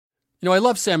I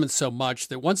love salmon so much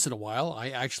that once in a while I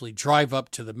actually drive up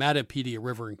to the Matapedia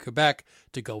River in Quebec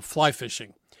to go fly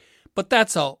fishing. But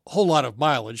that's a whole lot of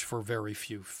mileage for very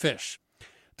few fish.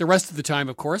 The rest of the time,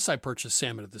 of course, I purchase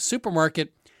salmon at the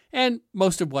supermarket, and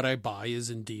most of what I buy is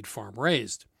indeed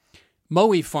farm-raised.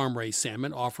 Mowi farm-raised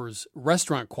salmon offers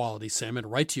restaurant-quality salmon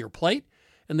right to your plate,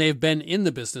 and they have been in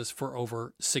the business for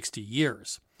over 60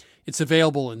 years. It's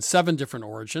available in 7 different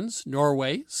origins: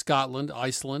 Norway, Scotland,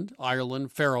 Iceland,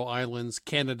 Ireland, Faroe Islands,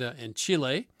 Canada, and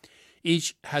Chile.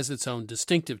 Each has its own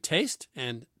distinctive taste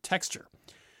and texture.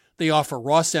 They offer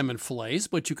raw salmon fillets,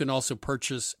 but you can also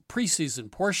purchase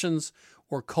pre-seasoned portions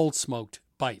or cold-smoked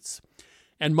bites.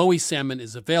 And Mowi salmon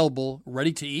is available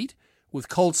ready to eat with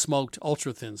cold-smoked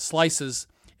ultra-thin slices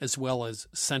as well as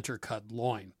center-cut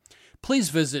loin. Please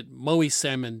visit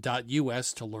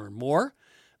mowisalmon.us to learn more.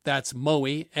 That's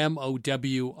Mowi,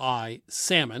 M-O-W-I,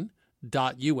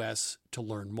 salmon.us to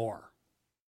learn more.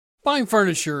 Buying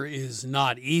furniture is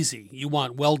not easy. You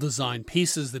want well-designed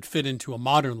pieces that fit into a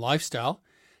modern lifestyle,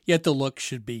 yet the look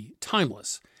should be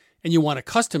timeless. And you want a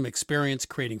custom experience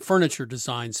creating furniture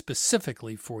designed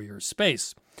specifically for your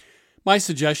space. My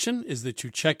suggestion is that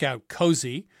you check out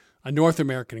Cozy, a North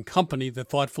American company that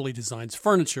thoughtfully designs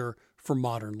furniture for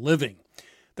modern living.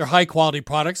 Their high-quality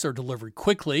products are delivered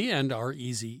quickly and are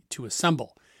easy to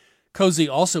assemble. Cozy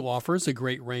also offers a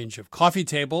great range of coffee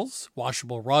tables,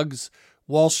 washable rugs,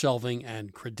 wall shelving,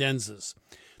 and credenzas.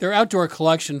 Their outdoor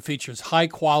collection features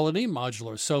high-quality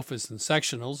modular sofas and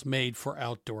sectionals made for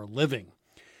outdoor living.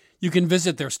 You can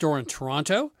visit their store in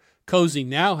Toronto. Cozy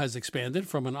now has expanded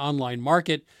from an online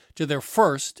market to their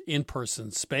first in-person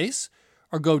space,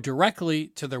 or go directly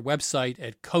to their website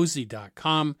at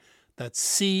cozy.com.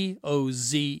 That's COZEY.com.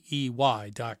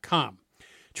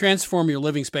 Transform your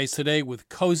living space today with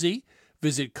Cozy.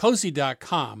 Visit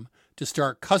cozy.com to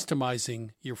start customizing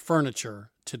your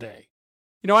furniture today.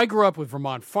 I grew up with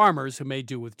Vermont farmers who made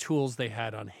do with tools they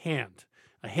had on hand: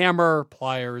 a hammer,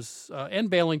 pliers, and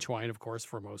baling twine, of course,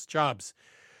 for most jobs.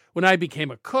 When I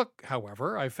became a cook,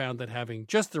 however, I found that having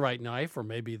just the right knife, or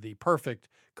maybe the perfect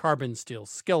carbon steel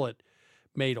skillet,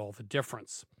 made all the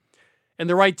difference. And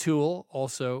the right tool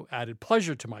also added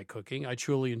pleasure to my cooking. I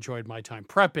truly enjoyed my time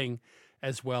prepping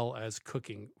as well as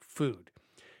cooking food.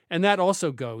 And that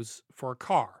also goes for a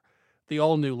car. The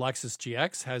all-new Lexus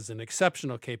GX has an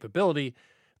exceptional capability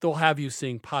that will have you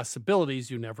seeing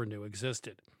possibilities you never knew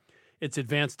existed. Its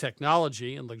advanced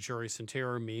technology and luxurious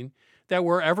interior mean that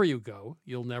wherever you go,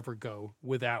 you'll never go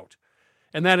without.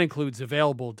 And that includes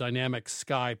available dynamic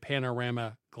sky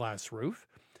panorama glass roof,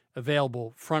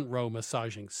 available front row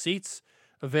massaging seats,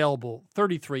 available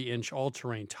 33-inch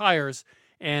all-terrain tires,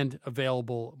 and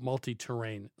available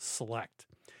multi-terrain select.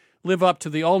 Live up to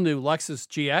the all-new Lexus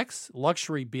GX,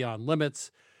 luxury beyond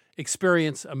limits.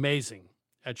 Experience amazing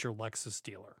at your Lexus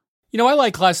dealer. I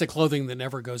like classic clothing that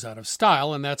never goes out of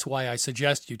style, and that's why I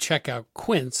suggest you check out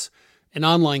Quince, an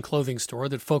online clothing store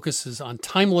that focuses on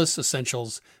timeless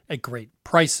essentials at great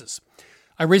prices.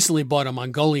 I recently bought a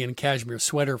Mongolian cashmere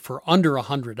sweater for under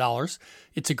 $100.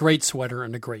 It's a great sweater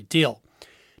and a great deal.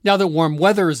 Now that warm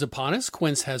weather is upon us,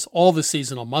 Quince has all the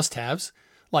seasonal must-haves,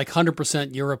 like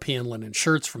 100% European linen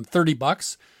shirts from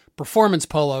 $30, performance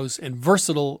polos, and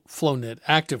versatile flow-knit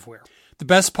activewear. The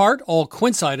best part, all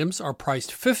Quince items are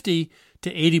priced 50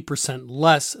 to 80%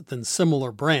 less than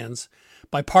similar brands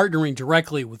by partnering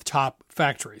directly with top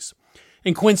factories.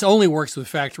 And Quince only works with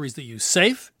factories that use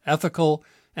safe, ethical,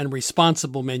 and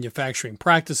responsible manufacturing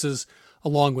practices,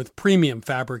 along with premium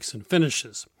fabrics and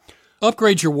finishes.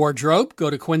 Upgrade your wardrobe. Go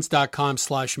to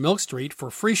quince.com/milkstreet for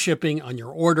free shipping on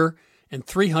your order and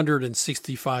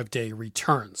 365-day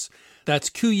returns. That's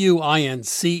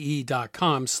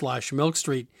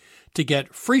QUINCE.com/milkstreet to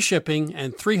get free shipping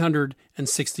and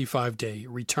 365-day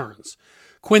returns.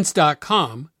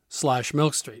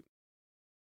 Quince.com/milkstreet.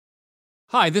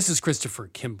 Hi, this is Christopher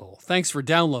Kimball. Thanks for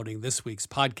downloading this week's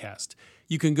podcast.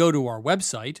 You can go to our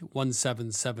website,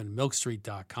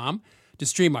 177milkstreet.com, to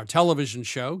stream our television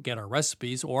show, get our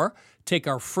recipes, or take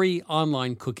our free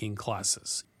online cooking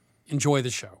classes. Enjoy the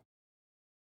show.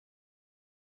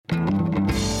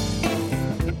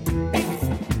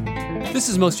 This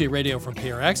is Most Street Radio from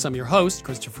PRX. I'm your host,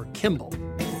 Christopher Kimball.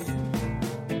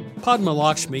 Padma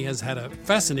Lakshmi has had a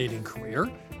fascinating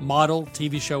career: model,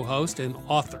 TV show host, and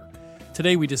author.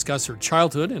 Today we discuss her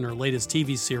childhood and her latest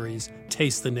TV series,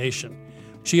 Taste the Nation.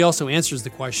 She also answers the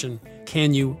question,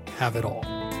 can you have it all?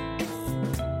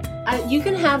 You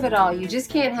can have it all. You just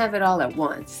can't have it all at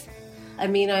once.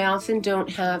 I often don't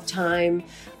have time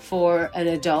for an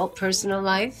adult personal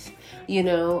life.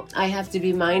 I have to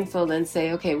be mindful and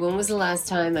say, okay, when was the last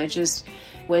time I just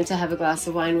went to have a glass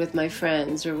of wine with my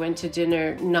friends or went to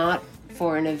dinner not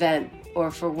for an event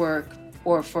or for work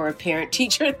or for a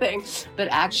parent-teacher thing, but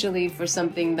actually for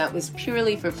something that was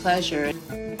purely for pleasure.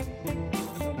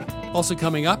 Also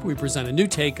coming up, we present a new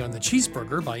take on the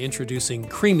cheeseburger by introducing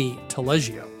creamy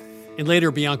taleggio. And later,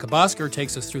 Bianca Bosker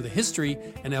takes us through the history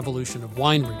and evolution of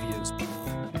wine reviews.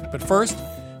 But first,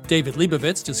 David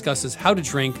Leibovitz discusses how to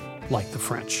drink like the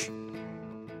French.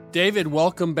 David,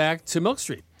 welcome back to Milk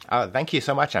Street. Thank you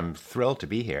so much. I'm thrilled to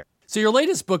be here. So your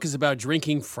latest book is about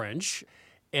drinking French,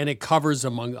 and it covers,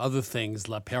 among other things,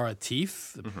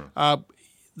 l'apéritif. Mm-hmm.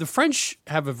 The French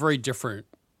have a very different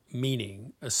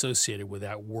meaning associated with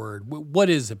that word. What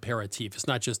is apéritif? It's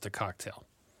not just a cocktail.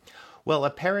 Well,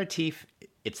 apéritif,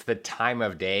 it's the time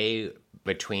of day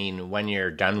between when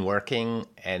you're done working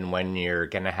and when you're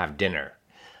going to have dinner.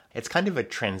 It's kind of a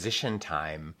transition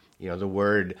time. You know, the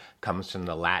word comes from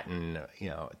the Latin,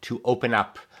 to open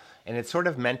up. And it's sort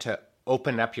of meant to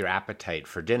open up your appetite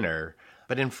for dinner.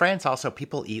 But in France, also,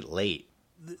 people eat late.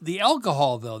 The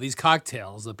alcohol, though, these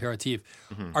cocktails, the aperitif,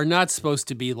 are not supposed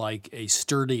to be like a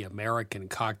sturdy American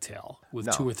cocktail with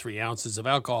 2 or 3 ounces of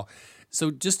alcohol. So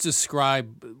just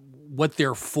describe what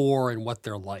they're for and what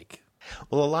they're like.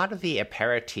 Well, a lot of the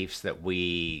aperitifs that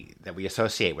we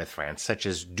associate with France, such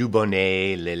as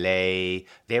Dubonnet, Lillet,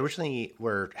 they originally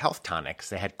were health tonics.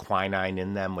 They had quinine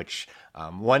in them, which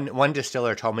one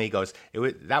distiller told me, he goes,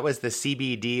 that was the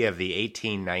CBD of the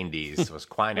 1890s, was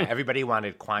quinine. Everybody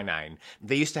wanted quinine.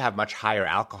 They used to have much higher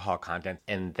alcohol content,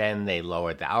 and then they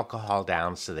lowered the alcohol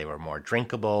down so they were more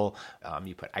drinkable.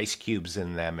 You put ice cubes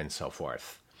in them and so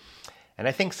forth. And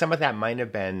I think some of that might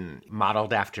have been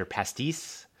modeled after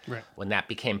pastis. Right. When that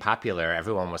became popular,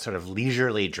 everyone was sort of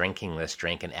leisurely drinking this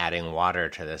drink and adding water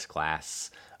to this glass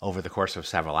over the course of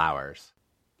several hours.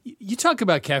 You talk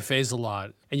about cafes a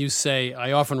lot, and you say,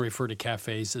 I often refer to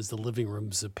cafes as the living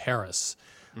rooms of Paris.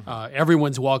 Mm-hmm.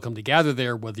 Everyone's welcome to gather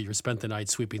there, whether you spent the night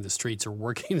sweeping the streets or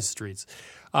working the streets.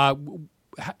 How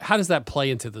does that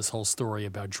play into this whole story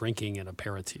about drinking and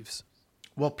aperitifs?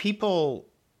 Well,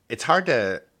 it's hard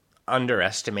to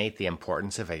underestimate the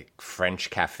importance of a French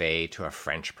cafe to a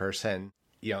French person.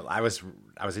 I was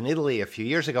in Italy a few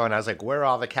years ago, and I was like, where are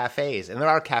all the cafes? And there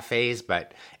are cafes,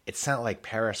 but it's not like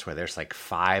Paris where there's like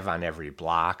 5 on every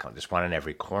block, just 1 on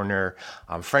every corner.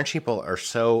 French people are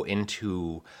so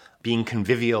into being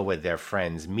convivial with their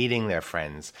friends, meeting their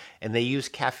friends, and they use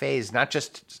cafes not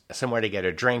just somewhere to get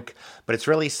a drink, but it's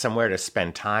really somewhere to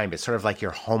spend time. It's sort of like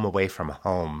your home away from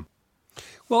home.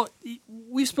 Well,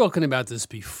 we've spoken about this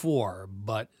before,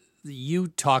 but you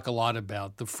talk a lot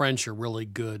about the French are really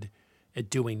good at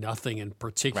doing nothing in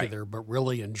particular, right, but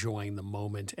really enjoying the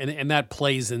moment. And that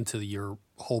plays into your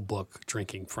whole book,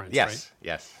 Drinking French, right?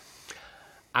 Yes.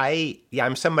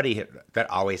 I'm somebody that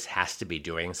always has to be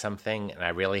doing something, and I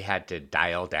really had to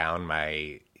dial down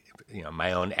my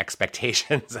own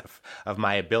expectations of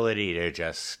my ability to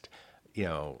just,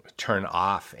 turn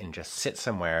off and just sit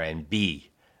somewhere and be.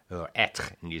 Or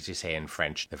être, and usually say in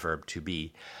French, the verb to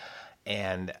be.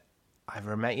 And I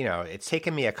remember, it's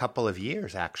taken me a couple of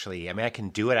years, actually. I mean, I can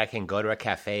do it. I can go to a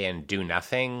cafe and do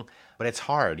nothing, but it's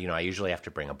hard. I usually have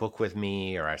to bring a book with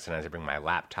me, or sometimes I bring my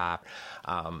laptop.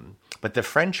 But the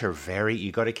French are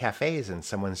you go to cafes and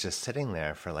someone's just sitting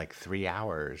there for like 3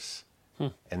 hours,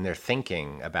 and they're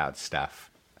thinking about stuff,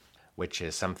 which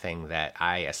is something that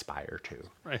I aspire to.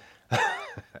 Right.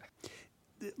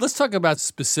 Let's talk about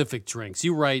specific drinks.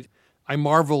 You write, I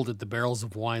marveled at the barrels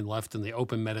of wine left in the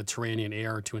open Mediterranean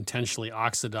air to intentionally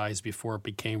oxidize before it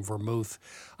became vermouth.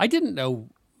 I didn't know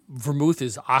vermouth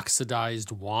is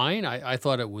oxidized wine. I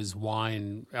thought it was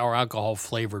wine or alcohol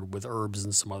flavored with herbs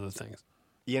and some other things.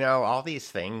 All these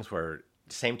things were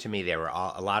same to me. They were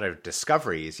a lot of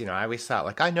discoveries. I always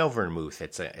thought, I know vermouth.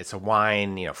 It's a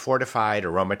wine, fortified,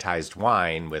 aromatized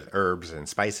wine with herbs and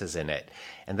spices in it.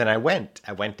 And then I went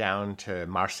down to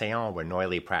Marseillan, where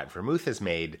Noilly Prat vermouth is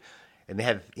made, and they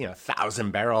had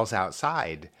 1,000 barrels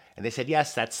outside. And they said,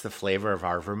 yes, that's the flavor of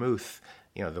our vermouth.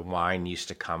 The wine used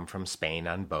to come from Spain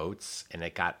on boats, and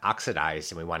it got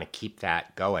oxidized, and we want to keep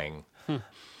that going.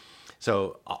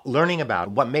 So learning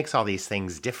about what makes all these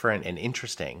things different and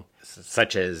interesting,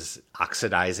 such as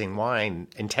oxidizing wine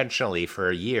intentionally for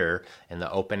a year in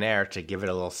the open air to give it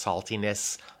a little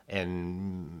saltiness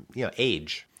and,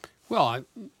 age. Well, I'm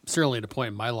certainly at a point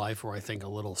in my life where I think a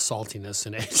little saltiness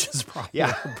and age is probably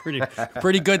a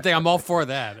pretty good thing. I'm all for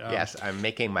that. Yes, I'm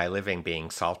making my living being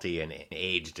salty and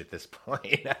aged at this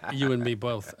point. You and me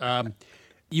both.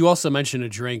 You also mentioned a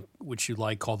drink which you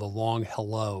like called the Long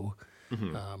Hello.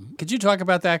 Mm-hmm. Could you talk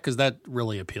about that? Because that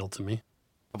really appealed to me.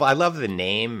 Well, I love the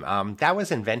name. That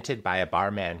was invented by a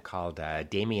barman called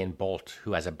Damien Bolt,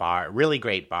 who has a really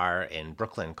great bar in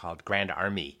Brooklyn called Grand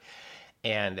Army.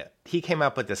 And he came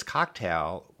up with this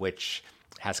cocktail, which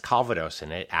has Calvados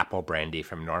in it, apple brandy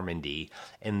from Normandy,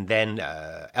 and then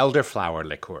elderflower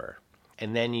liqueur.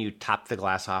 And then you top the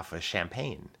glass off with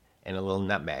champagne and a little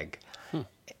nutmeg.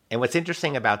 And what's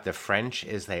interesting about the French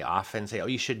is they often say, oh,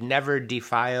 you should never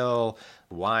defile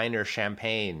wine or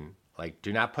champagne. Like,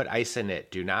 do not put ice in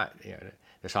it. Do not,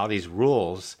 there's all these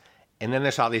rules. And then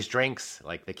there's all these drinks,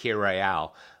 like the Kir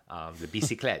Royale, the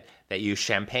bicyclette, that use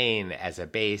champagne as a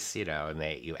base,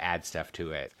 and you add stuff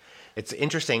to it. It's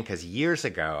interesting because years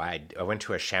ago, I went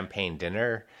to a champagne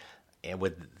dinner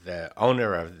with the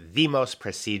owner of the most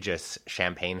prestigious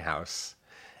champagne house.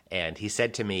 And he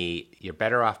said to me, you're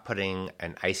better off putting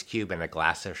an ice cube in a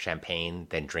glass of champagne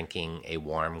than drinking a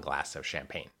warm glass of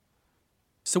champagne.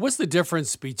 So what's the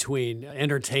difference between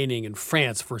entertaining in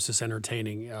France versus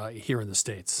entertaining here in the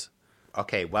States?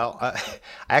 Okay, well, I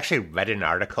actually read an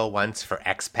article once for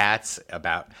expats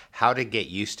about how to get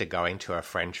used to going to a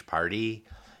French party,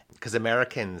 because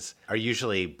Americans are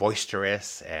usually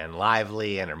boisterous and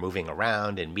lively and are moving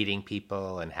around and meeting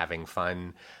people and having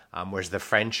fun, whereas the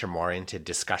French are more into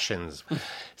discussions.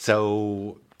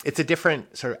 So it's a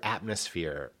different sort of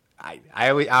atmosphere. I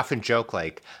always often joke,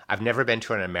 like, I've never been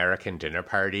to an American dinner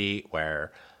party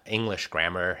where English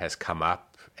grammar has come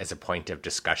up as a point of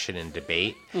discussion and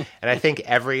debate. And I think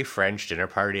every French dinner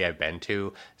party I've been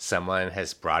to, someone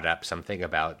has brought up something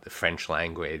about the French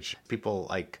language. People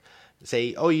like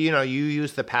say, oh, you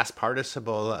use the past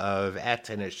participle of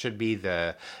être and it should be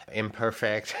the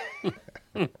imperfect.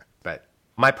 But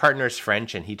my partner's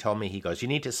French, and he told me, he goes, you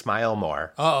need to smile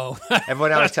more. Uh-oh.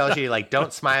 Everyone always tells you, like,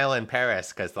 don't smile in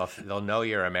Paris because they'll know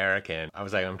you're American. I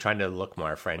was like, I'm trying to look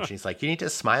more French. He's like, you need to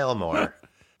smile more.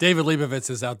 David Leibovitz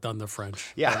has outdone the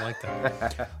French. Yeah. I like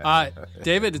that.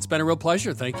 David, it's been a real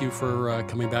pleasure. Thank you for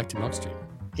coming back to Milk Street.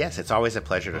 Yes, it's always a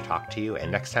pleasure to talk to you.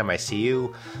 And next time I see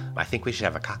you, I think we should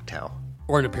have a cocktail.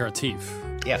 Or an aperitif.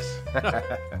 Yes.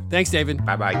 Thanks, David.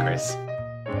 Bye-bye, Chris.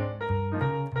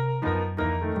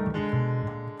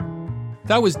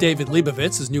 That was David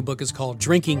Leibovitz. His new book is called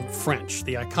Drinking French,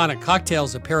 the iconic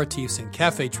cocktails, aperitifs, and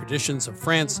cafe traditions of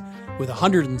France with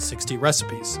 160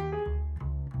 recipes.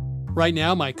 Right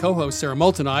now, my co-host Sarah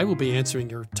Moult and I will be answering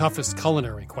your toughest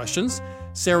culinary questions.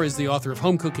 Sarah is the author of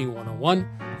Home Cooking 101,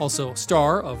 also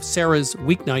star of Sarah's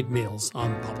Weeknight Meals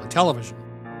on public television.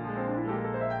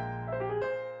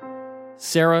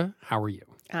 Sarah, how are you?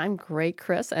 I'm great,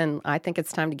 Chris, and I think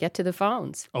it's time to get to the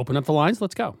phones. Open up the lines.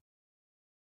 Let's go.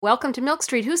 Welcome to Milk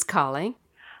Street. Who's calling?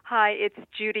 Hi, it's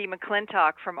Judy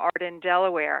McClintock from Arden,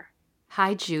 Delaware.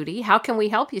 Hi, Judy. How can we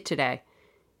help you today?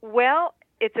 Well,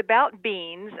 it's about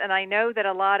beans, and I know that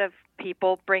a lot of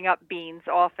people bring up beans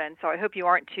often, so I hope you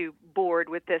aren't too bored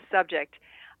with this subject.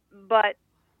 But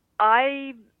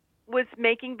I was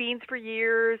making beans for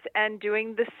years and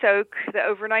doing the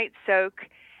overnight soak,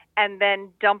 and then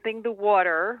dumping the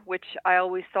water, which I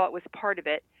always thought was part of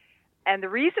it. And the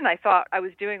reason I thought I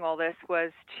was doing all this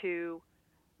was to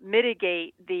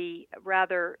mitigate the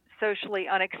rather socially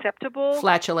unacceptable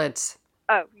Flatulence.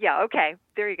 Oh, yeah, okay.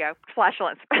 There you go.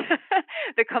 Flatulence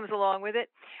that comes along with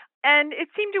it. And it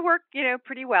seemed to work,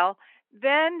 pretty well.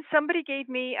 Then somebody gave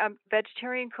me a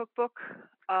vegetarian cookbook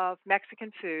of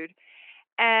Mexican food.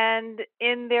 And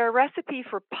in their recipe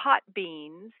for pot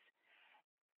beans,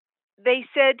 they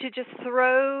said to just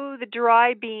throw the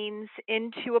dry beans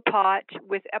into a pot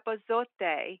with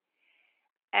epazote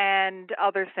and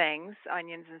other things,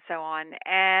 onions and so on.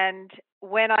 And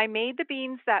when I made the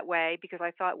beans that way, because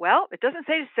I thought, well, it doesn't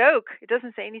say to soak, it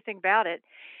doesn't say anything about it,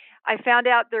 I found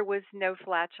out there was no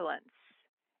flatulence.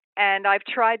 And I've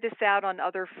tried this out on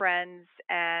other friends,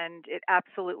 and it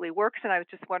absolutely works. And I was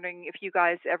just wondering if you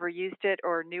guys ever used it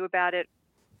or knew about it.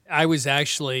 I was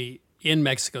actually in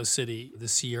Mexico City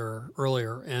this year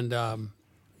earlier, and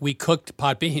we cooked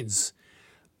pot beans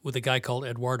with a guy called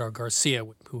Eduardo Garcia,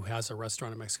 who has a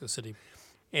restaurant in Mexico City.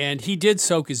 And he did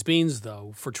soak his beans,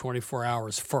 though, for 24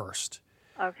 hours first.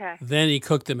 Okay. Then he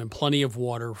cooked them in plenty of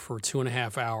water for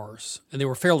 2.5 hours. And they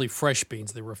were fairly fresh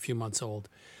beans. They were a few months old.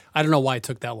 I don't know why it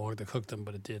took that long to cook them,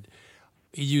 but it did.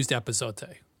 He used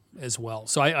epazote as well.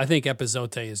 So I think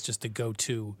epazote is just a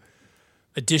go-to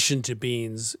addition to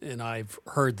beans, and I've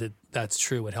heard that that's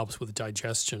true. It helps with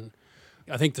digestion.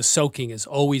 I think the soaking is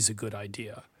always a good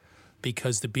idea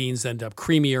because the beans end up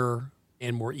creamier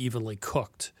and more evenly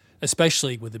cooked,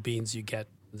 especially with the beans you get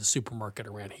in the supermarket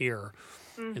around here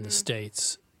in the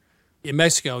States. In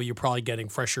Mexico, you're probably getting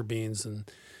fresher beans and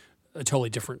a totally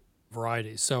different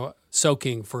variety. So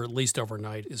soaking for at least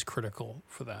overnight is critical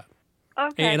for that.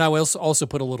 Okay. And I will also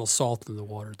put a little salt in the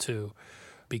water too,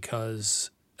 because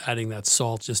adding that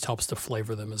salt just helps to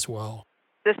flavor them as well.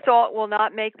 The salt will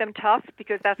not make them tough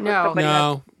because that's what No, somebody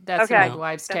No. that's Okay. the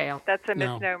midwife's tale. That's a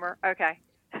No. misnomer. Okay.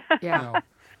 Yeah. No.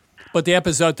 But the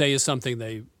epazote is something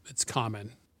it's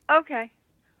common. Okay.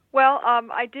 Well,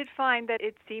 I did find that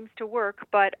it seems to work,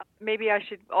 but maybe I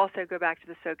should also go back to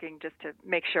the soaking just to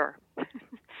make sure.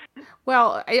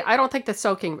 Well, I don't think the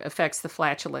soaking affects the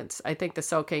flatulence. I think the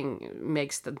soaking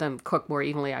makes them cook more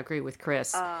evenly. I agree with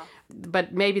Chris.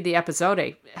 But maybe the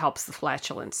epazote helps the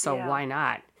flatulence, so Yeah. why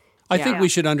not? I think Yeah. we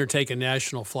should undertake a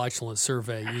national flatulence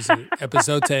survey using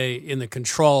epazote in the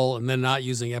control and then not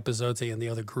using epazote in the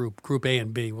other group A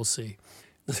and B. We'll see.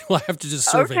 We'll have to just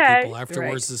survey Okay. people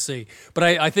afterwards to see. But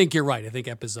I think you're right. I think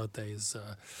epazote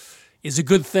is a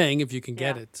good thing if you can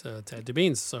get it to add to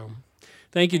beans. So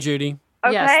thank you, Judy.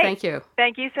 Okay. Yes, thank you.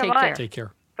 Thank you so Take much. care. Take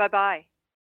care. Bye-bye.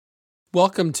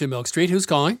 Welcome to Milk Street. Who's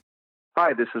calling?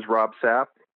 Hi, this is Rob Sapp.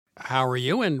 How are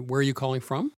you and where are you calling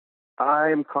from?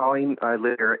 I'm calling, I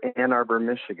live near Ann Arbor,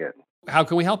 Michigan. How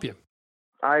can we help you?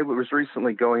 I was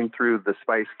recently going through the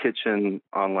Spice Kitchen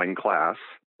online class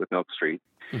with Milk Street.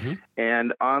 Mm-hmm.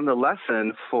 And on the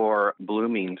lesson for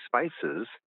blooming spices,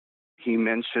 he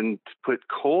mentioned to put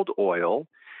cold oil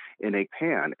in a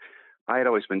pan. I had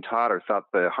always been taught or thought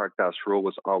the hard fast rule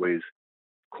was always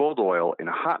cold oil in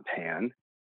a hot pan.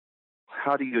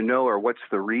 How do you know, or what's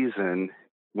the reason?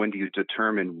 When do you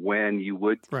determine when you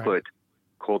would put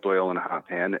cold oil in a hot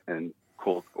pan and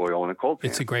cold oil in a cold pan?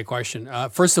 It's a great question.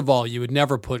 First of all, you would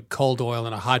never put cold oil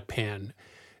in a hot pan.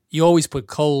 You always put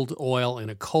cold oil in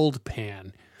a cold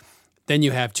pan. Then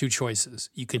you have two choices.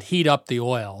 You can heat up the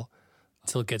oil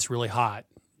until it gets really hot,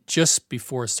 just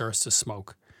before it starts to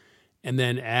smoke, and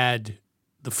then add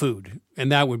the food.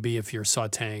 And that would be if you're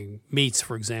sauteing meats,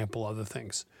 for example, other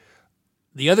things.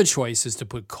 The other choice is to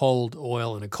put cold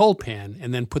oil in a cold pan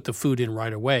and then put the food in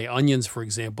right away. Onions, for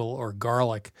example, or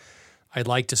garlic, I'd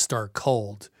like to start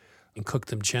cold and cook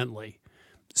them gently.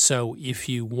 So if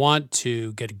you want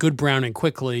to get good browning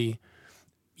quickly,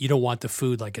 you don't want the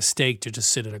food like a steak to just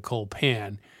sit in a cold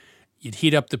pan. You'd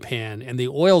heat up the pan, and the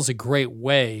oil's a great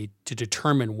way to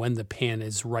determine when the pan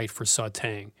is right for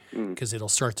sauteing because it'll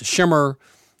start to shimmer.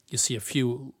 You see a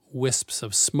few wisps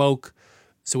of smoke.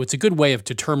 So it's a good way of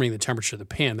determining the temperature of the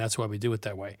pan. That's why we do it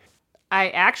that way.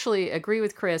 I actually agree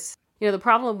with Chris. You know, the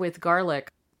problem with garlic,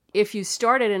 if you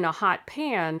start it in a hot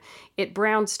pan, it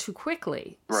browns too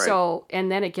quickly. Right. So,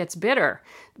 and then it gets bitter.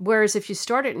 Whereas if you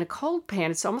start it in a cold pan,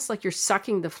 it's almost like you're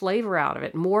sucking the flavor out of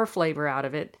it, more flavor out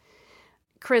of it.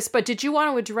 Chris, but did you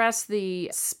want to address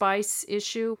the spice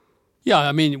issue? Yeah,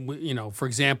 I mean, you know, for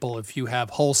example, if you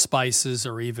have whole spices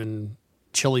or even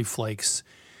chili flakes,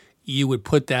 you would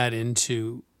put that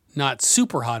into not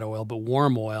super hot oil, but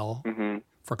warm oil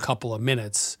for a couple of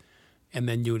minutes, and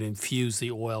then you would infuse the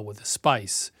oil with the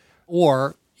spice.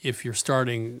 Or if you're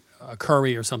starting a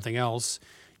curry or something else,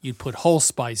 you'd put whole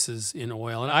spices in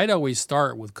oil. And I'd always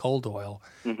start with cold oil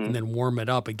and then warm it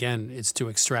up. Again, it's to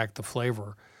extract the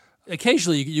flavor.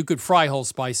 Occasionally, you could fry whole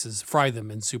spices, fry them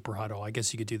in super hot oil. I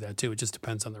guess you could do that too. It just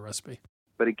depends on the recipe.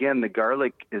 But again, the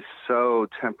garlic is so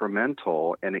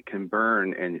temperamental and it can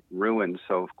burn and ruin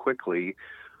so quickly.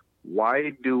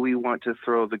 Why do we want to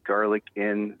throw the garlic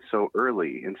in so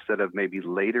early instead of maybe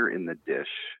later in the dish?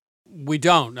 We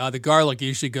don't. The garlic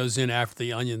usually goes in after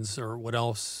the onions or what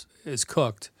else is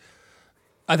cooked.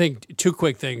 I think two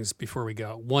quick things before we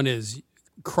go. One is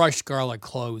crushed garlic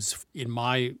cloves, in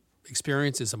my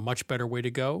experience, is a much better way to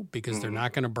go because they're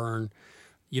not going to burn.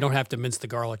 You don't have to mince the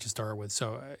garlic to start with.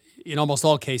 So in almost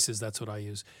all cases, that's what I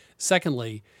use.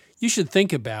 Secondly, you should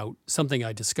think about something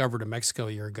I discovered in Mexico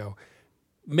a year ago,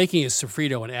 making a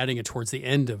sofrito and adding it towards the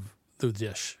end of the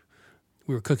dish.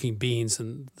 We were cooking beans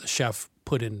and the chef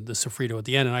put in the sofrito at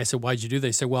the end. And I said, why'd you do that?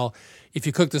 They said, well, if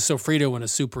you cook the sofrito in a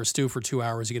soup or a stew for 2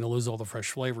 hours, you're going to lose all the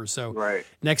fresh flavor. So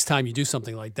next time you do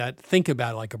something like that, think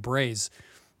about it like a braise.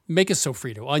 Make a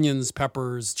sofrito, onions,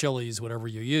 peppers, chilies, whatever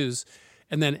you use,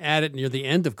 and then add it near the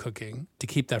end of cooking to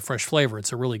keep that fresh flavor.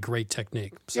 It's a really great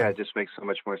technique. So, Yeah, it just makes so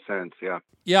much more sense. Yeah.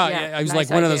 Yeah, I was nice like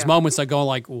one of those idea. moments I go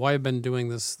like, why have I been doing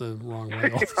this the wrong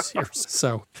way all these years?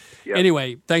 So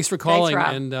anyway, thanks for calling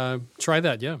Rob. and try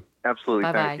that. Yeah. Absolutely.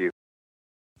 Bye-bye. Thank you.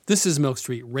 This is Milk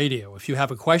Street Radio. If you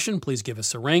have a question, please give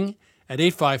us a ring at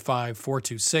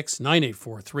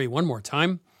 855-426-9843. One more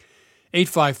time,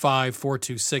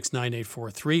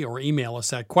 855-426-9843, or email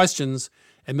us at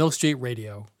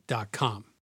questions@milkstreetradio.com.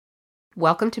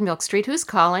 Welcome to Milk Street. Who's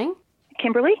calling?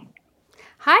 Kimberly,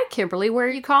 Hi, Kimberly. Where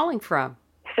are you calling from?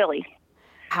 Philly.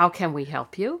 How can we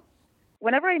help you?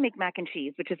 whenever I make mac and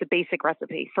cheese, which is a basic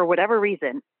recipe, for whatever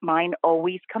reason, mine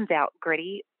always comes out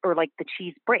gritty or like the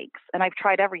cheese breaks. And I've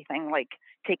tried everything, like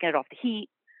taking it off the heat,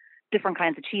 different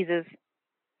kinds of cheeses.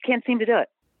 Can't seem to do it.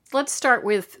 Let's start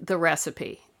with the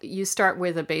recipe. You start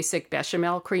with a basic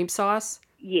bechamel cream sauce.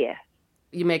 Yeah.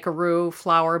 You make a roux,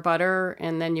 flour, butter,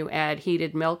 and then you add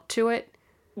heated milk to it.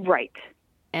 Right.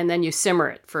 And then you simmer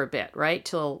it for a bit, right?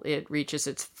 Till it reaches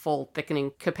its full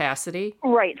thickening capacity.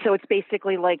 Right. So it's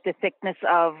basically like the thickness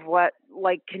of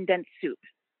like condensed soup.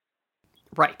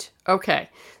 Right. Okay.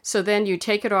 So then you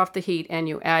take it off the heat and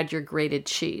you add your grated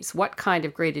cheese. What kind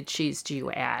of grated cheese do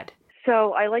you add?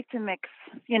 So I like to mix,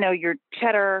 your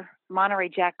cheddar, Monterey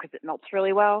Jack, because it melts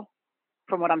really well,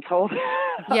 from what I'm told.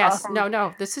 Yes.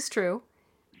 No, this is true.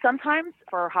 Sometimes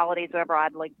for holidays, whatever,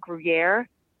 I'd like Gruyere.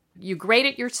 You grate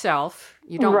it yourself.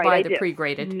 You don't Right, buy I the do.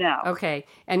 pre-grated. No. Okay.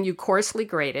 And you coarsely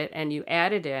grate it and you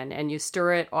add it in and you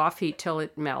stir it off heat till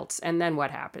it melts. And then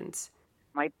what happens?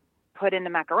 I put in the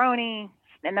macaroni,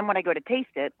 and then when I go to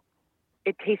taste it,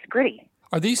 it tastes gritty.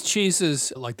 Are these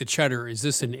cheeses like the cheddar? Is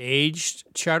this an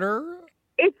aged cheddar?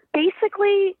 It's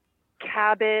basically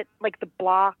Cabot, like the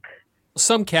block.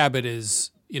 Some Cabot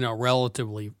is,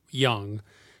 relatively young,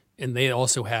 and they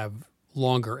also have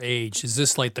longer age. Is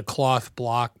this like the cloth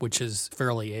block, which is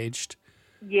fairly aged?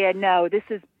 Yeah, no, this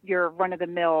is your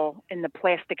run-of-the-mill in the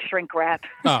plastic shrink wrap.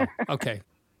 Oh, okay.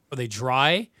 Are they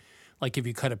dry? Like if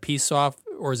you cut a piece off,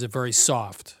 or is it very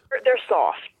soft? They're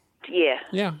soft, yeah.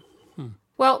 Yeah.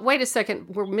 Well, wait a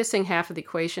second. We're missing half of the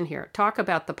equation here. Talk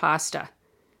about the pasta.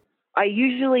 I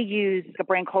usually use a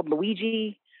brand called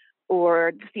Luigi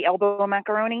or just the elbow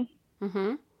macaroni.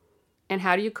 Mm-hmm. And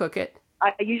how do you cook it?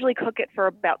 I usually cook it for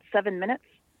about 7 minutes.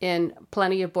 In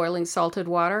plenty of boiling salted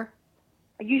water?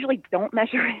 I usually don't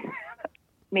measure it.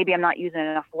 Maybe I'm not using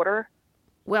enough water.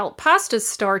 Well, pasta's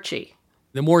starchy.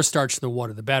 The more starch in the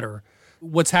water, the better.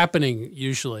 What's happening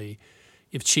usually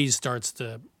if cheese starts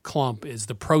to clump is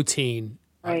the protein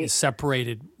is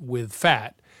separated with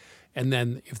fat. And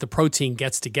then if the protein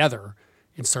gets together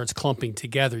and starts clumping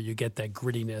together, you get that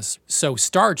grittiness. So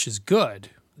starch is good.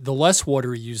 The less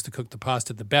water you use to cook the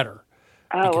pasta, the better.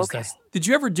 Oh, okay. Did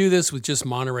you ever do this with just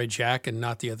Monterey Jack and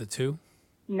not the other two?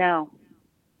 No.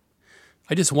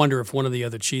 I just wonder if one of the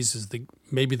other cheeses,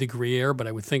 maybe the Gruyere, but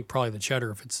I would think probably the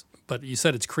cheddar. But you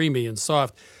said it's creamy and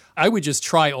soft. I would just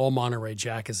try all Monterey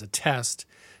Jack as a test.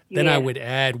 Then I would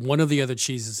add one of the other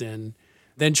cheeses in,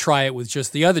 then try it with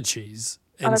just the other cheese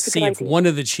and see if one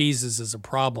of the cheeses is a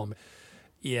problem.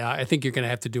 Yeah, I think you're going to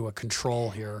have to do a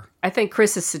control here. I think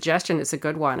Chris's suggestion is a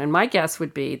good one. And my guess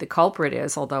would be the culprit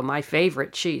is, although my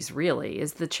favorite cheese really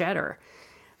is the cheddar.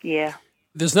 Yeah.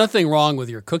 There's nothing wrong with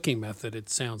your cooking method. It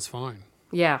sounds fine.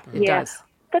 Yeah, it does.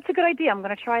 That's a good idea. I'm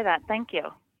going to try that. Thank you.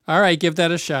 All right, give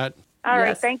that a shot. All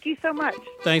right. Thank you so much.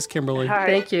 Thanks, Kimberly. All right.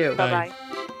 Thank you. Bye-bye.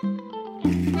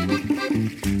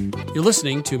 You're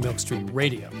listening to Milk Street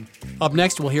Radio. Up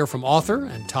next, we'll hear from author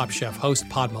and Top Chef host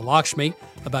Padma Lakshmi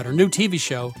about her new TV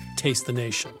show, Taste the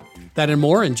Nation. That and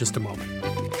more in just a moment.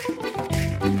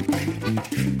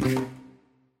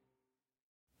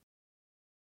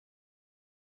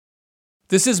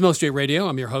 This is Milk Street Radio.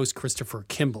 I'm your host, Christopher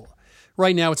Kimball.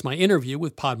 Right now, it's my interview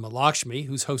with Padma Lakshmi,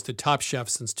 who's hosted Top Chef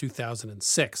since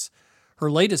 2006.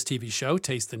 Her latest TV show,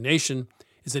 Taste the Nation,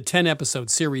 is a 10-episode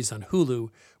series on Hulu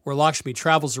where Lakshmi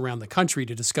travels around the country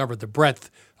to discover the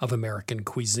breadth of American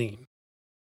cuisine.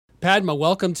 Padma,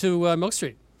 welcome to Milk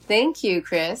Street. Thank you,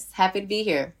 Chris. Happy to be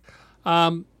here.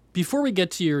 Before we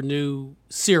get to your new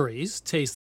series,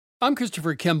 Taste, I'm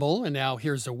Christopher Kimball, and now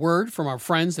here's a word from our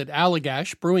friends at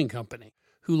Allagash Brewing Company,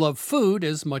 who love food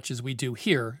as much as we do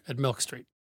here at Milk Street.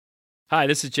 Hi,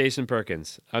 this is Jason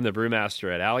Perkins. I'm the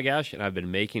brewmaster at Allagash, and I've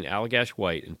been making Allagash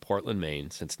White in Portland,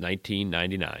 Maine since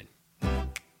 1999.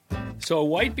 So a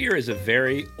white beer is a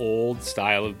very old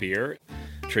style of beer.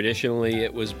 Traditionally,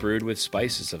 it was brewed with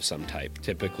spices of some type,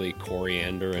 typically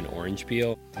coriander and orange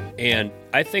peel. And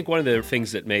I think one of the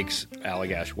things that makes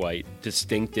Allagash White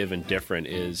distinctive and different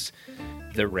is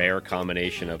the rare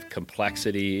combination of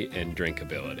complexity and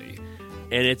drinkability.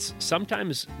 And it's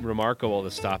sometimes remarkable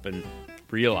to stop and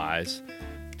realize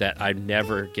that I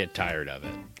never get tired of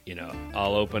it. You know,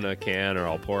 I'll open a can or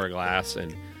I'll pour a glass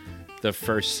and the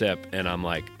first sip and I'm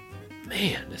like,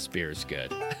 man, this beer is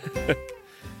good.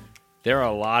 There are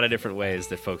a lot of different ways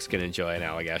that folks can enjoy an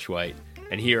Allagash White,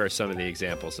 and here are some of the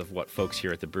examples of what folks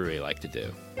here at the brewery like to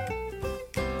do.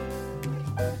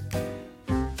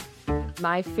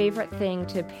 My favorite thing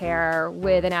to pair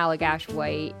with an Allagash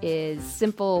White is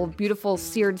simple, beautiful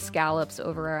seared scallops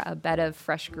over a bed of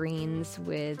fresh greens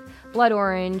with blood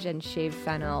orange and shaved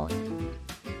fennel.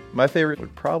 My favorite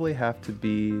would probably have to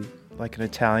be like an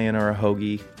Italian or a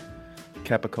hoagie,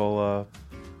 capicola,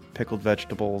 pickled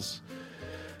vegetables,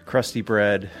 crusty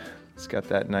bread. It's got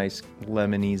that nice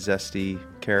lemony, zesty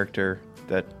character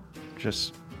that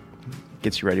just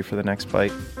gets you ready for the next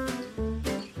bite.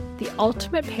 The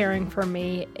ultimate pairing for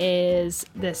me is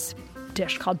this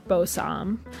dish called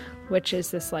bosam, which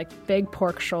is this like big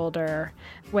pork shoulder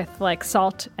with like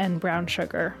salt and brown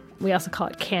sugar. We also call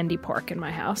it candy pork in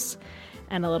my house,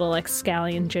 and a little like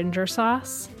scallion ginger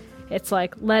sauce. It's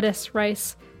like lettuce,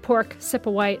 rice, pork, sip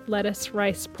of white, lettuce,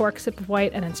 rice, pork, sip of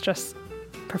white, and it's just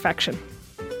perfection.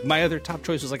 My other top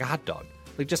choice was like a hot dog.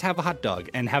 Like, just have a hot dog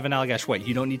and have an Allagash White.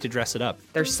 You don't need to dress it up.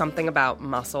 There's something about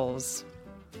mussels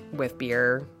with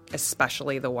beer,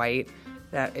 especially the white,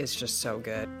 that is just so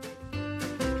good.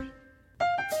 I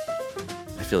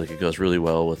feel like it goes really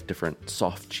well with different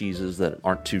soft cheeses that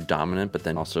aren't too dominant, but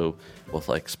then also with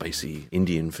like spicy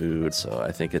Indian food. So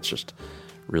I think it's just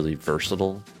really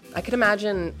versatile. I could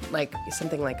imagine like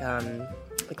something like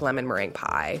lemon meringue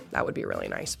pie. That would be really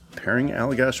nice. Pairing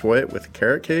Allagash White with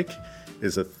carrot cake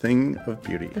is a thing of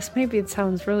beauty. This maybe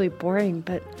sounds really boring,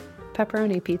 but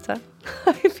pepperoni pizza.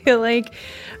 I feel like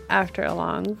after a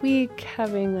long week,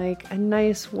 having like a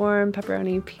nice warm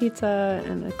pepperoni pizza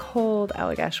and a cold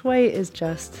Allagash White is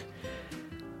just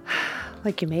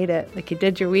like you made it. Like you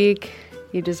did your week.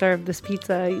 You deserve this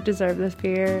pizza. You deserve this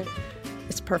beer.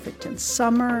 It's perfect in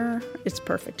summer. It's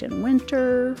perfect in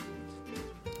winter.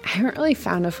 I haven't really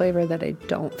found a flavor that I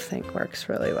don't think works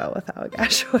really well with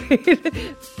Allagash White.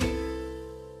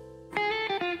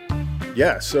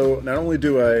 Yeah, so not only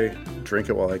do I drink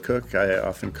it while I cook, I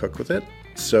often cook with it.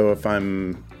 So if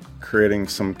I'm creating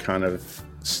some kind of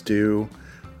stew,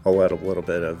 I'll add a little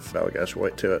bit of Allagash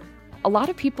White to it. A lot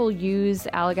of people use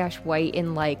Allagash White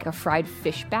in like a fried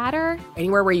fish batter.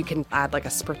 Anywhere where you can add like a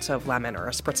spritz of lemon or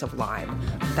a spritz of lime,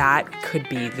 that could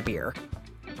be the beer.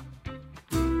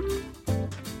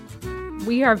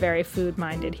 We are very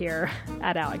food-minded here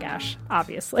at Allagash,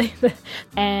 obviously.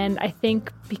 And I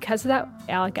think because of that,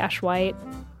 Allagash White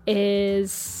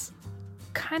is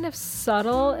kind of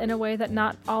subtle in a way that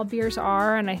not all beers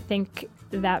are, and I think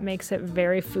that makes it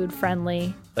very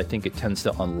food-friendly. I think it tends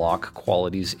to unlock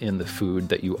qualities in the food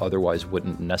that you otherwise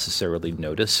wouldn't necessarily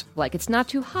notice. Like it's not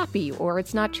too hoppy or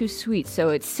it's not too sweet, so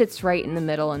it sits right in the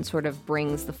middle and sort of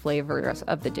brings the flavors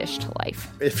of the dish to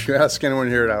life. If you ask anyone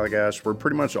here at Allagash, we're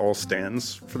pretty much all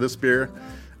stands for this beer.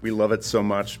 We love it so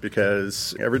much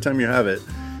because every time you have it,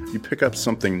 you pick up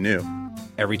something new.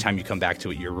 Every time you come back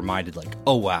to it, you're reminded like,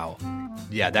 oh wow,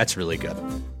 yeah, that's really good.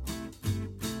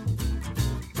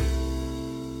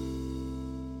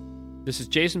 This is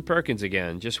Jason Perkins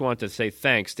again. Just want to say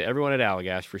thanks to everyone at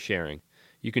Allagash for sharing.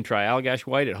 You can try Allagash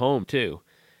White at home, too.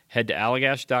 Head to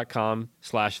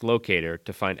allagash.com/locator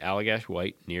to find Allagash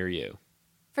White near you.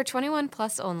 For 21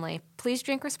 plus only, please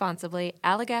drink responsibly.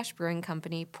 Allagash Brewing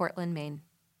Company, Portland, Maine.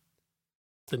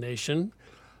 The nation.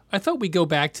 I thought we'd go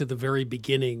back to the very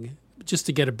beginning just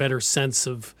to get a better sense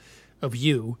of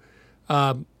you.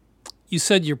 You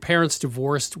said your parents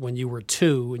divorced when you were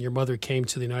 2 and your mother came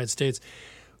to the United States.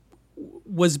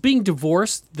 Was being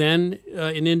divorced then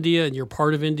in India, and you're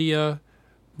part of India,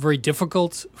 very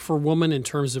difficult for a woman in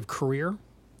terms of career?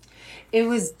 It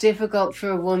was difficult for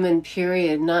a woman,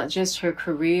 period, not just her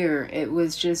career. It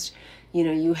was just,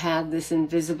 you had this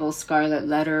invisible scarlet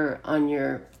letter on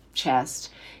your chest.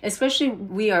 Especially,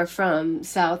 we are from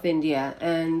South India,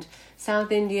 and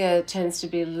South India tends to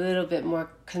be a little bit more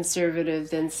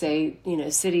conservative than, say,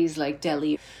 cities like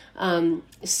Delhi.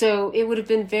 So it would have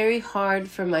been very hard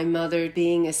for my mother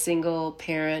being a single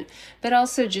parent, but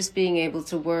also just being able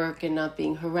to work and not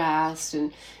being harassed.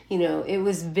 And, it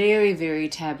was very, very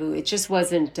taboo. It just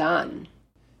wasn't done.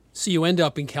 So you end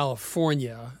up in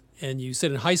California, and you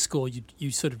said in high school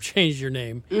you sort of changed your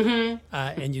name. Mm-hmm.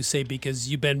 And you say because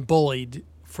you've been bullied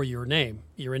for your name,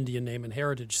 your Indian name and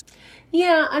heritage.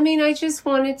 Yeah, I just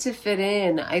wanted to fit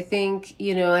in. I think,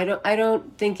 I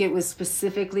don't think it was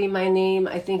specifically my name.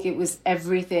 I think it was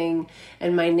everything,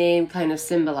 and my name kind of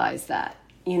symbolized that.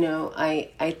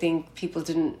 I think people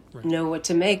didn't know what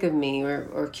to make of me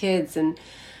or kids, and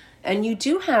you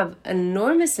do have an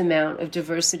enormous amount of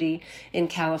diversity in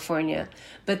California,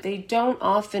 but they don't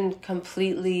often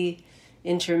completely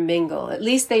intermingle. At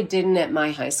least they didn't at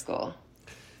my high school.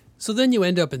 So then you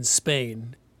end up in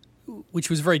Spain, which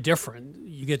was very different.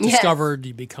 You get discovered,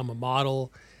 You become a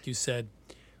model. You said,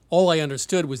 all I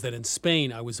understood was that in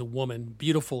Spain I was a woman,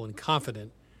 beautiful and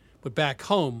confident, but back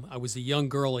home I was a young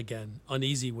girl again,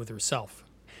 uneasy with herself.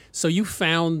 So you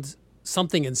found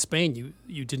something in Spain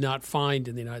you did not find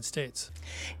in the United States.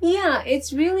 Yeah,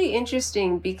 it's really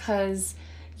interesting because,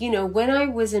 when I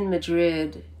was in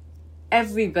Madrid,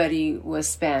 everybody was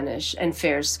Spanish and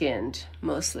fair-skinned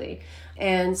mostly.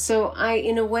 And so I,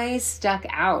 in a way, stuck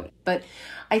out. But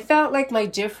I felt like my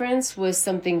difference was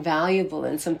something valuable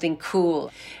and something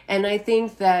cool. And I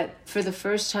think that for the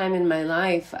first time in my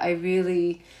life, I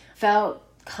really felt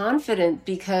confident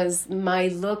because my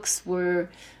looks were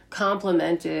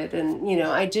complimented. And, you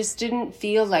know, I just didn't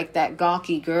feel like that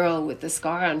gawky girl with the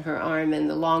scar on her arm and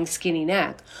the long skinny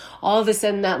neck. All of a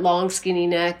sudden that long skinny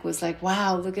neck was like,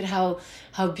 wow, look at how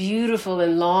beautiful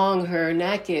and long her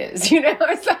neck is. You know,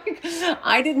 it's like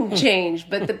I didn't change,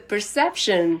 but the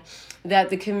perception that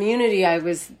the community I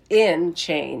was in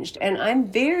changed. And I'm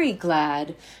very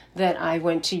glad that I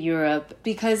went to Europe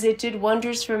because it did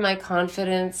wonders for my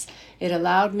confidence. It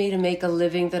allowed me to make a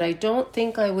living that I don't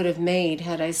think I would have made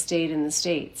had I stayed in the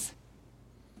States.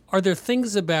 Are there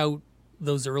things about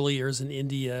those early years in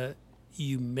India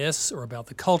you miss, or about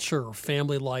the culture or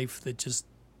family life that just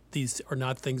these are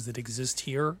not things that exist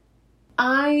here?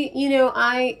 I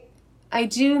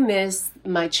do miss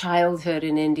my childhood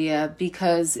in India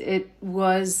because it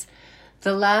was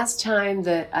the last time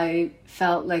that I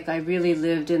felt like I really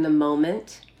lived in the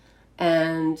moment,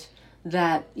 and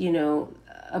that, you know,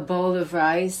 a bowl of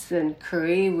rice and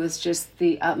curry was just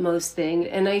the utmost thing.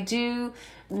 And I do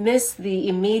miss the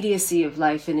immediacy of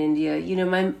life in India. You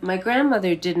know, my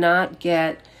grandmother did not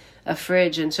get a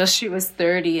fridge until she was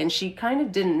 30, and she kind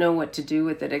of didn't know what to do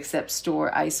with it except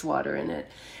store ice water in it.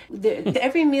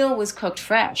 Every meal was cooked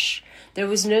fresh. There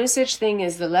was no such thing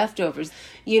as the leftovers.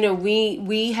 You know,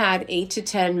 we had 8 to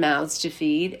 10 mouths to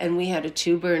feed, and we had a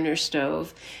 2-burner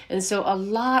stove. And so a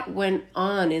lot went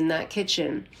on in that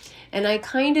kitchen. And I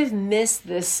kind of miss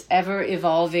this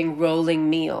ever-evolving rolling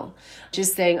meal.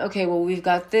 Just saying, okay, well, we've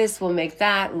got this, we'll make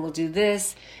that, and we'll do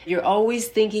this. You're always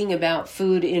thinking about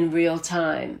food in real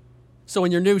time. So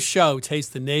in your new show,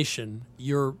 Taste the Nation,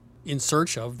 you're in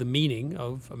search of the meaning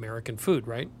of American food,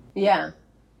 right? Yeah.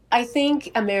 I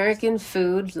think American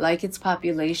food, like its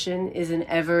population, is an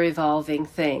ever-evolving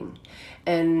thing.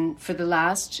 And for the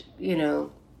last,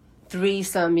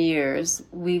 3-some years,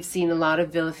 we've seen a lot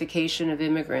of vilification of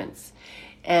immigrants.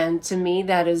 And to me,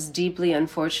 that is deeply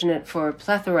unfortunate for a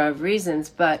plethora of reasons.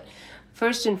 But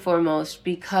first and foremost,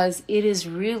 because it is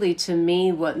really, to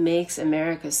me, what makes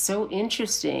America so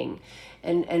interesting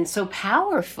and so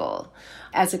powerful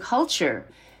as a culture.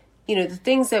 You know, the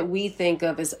things that we think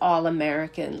of as all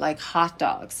American, like hot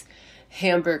dogs,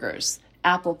 hamburgers,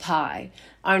 apple pie,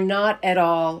 are not at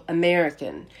all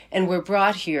American, and were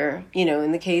brought here,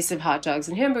 in the case of hot dogs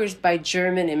and hamburgers, by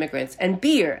German immigrants. And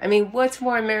beer, I mean, what's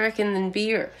more American than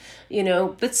beer?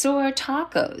 But so are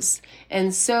tacos,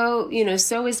 and so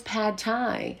is pad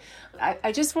thai.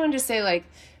 I just wanted to say,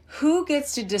 who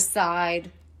gets to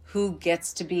decide who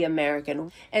gets to be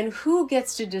American, and who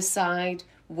gets to decide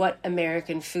what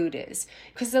American food is?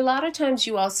 Because a lot of times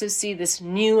you also see this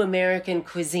new American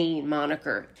cuisine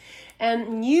moniker.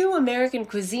 And new American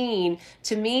cuisine,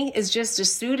 to me, is just a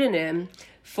pseudonym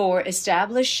for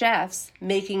established chefs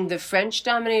making the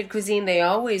French-dominated cuisine they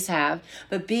always have,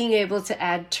 but being able to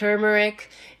add turmeric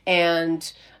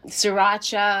and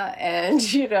sriracha and,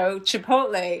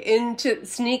 chipotle,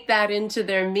 sneak that into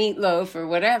their meatloaf or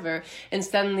whatever, and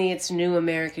suddenly it's new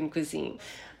American cuisine.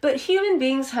 But human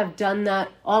beings have done that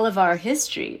all of our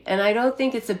history, and I don't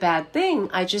think it's a bad thing.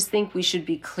 I just think we should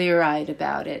be clear-eyed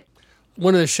about it.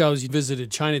 One of the shows, you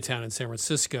visited Chinatown in San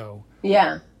Francisco.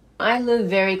 Yeah. I live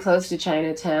very close to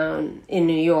Chinatown in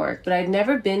New York, but I'd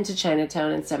never been to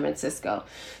Chinatown in San Francisco.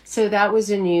 So that was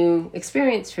a new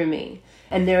experience for me.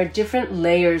 And there are different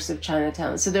layers of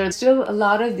Chinatown. So there are still a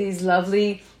lot of these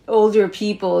lovely older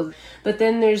people, but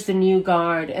then there's the new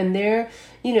guard, and they're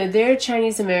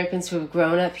Chinese Americans who have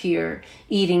grown up here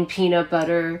eating peanut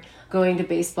butter, going to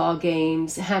baseball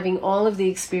games, having all of the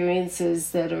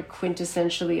experiences that are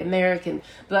quintessentially American.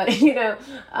 But,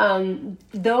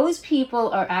 those people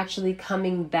are actually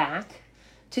coming back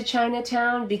to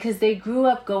Chinatown because they grew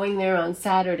up going there on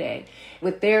Saturday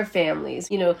with their families.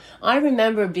 I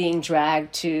remember being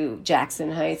dragged to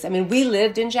Jackson Heights. I mean, we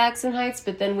lived in Jackson Heights,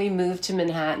 but then we moved to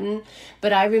Manhattan.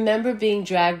 But I remember being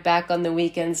dragged back on the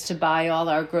weekends to buy all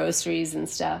our groceries and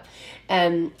stuff.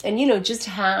 And just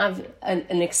have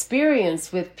an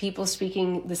experience with people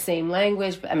speaking the same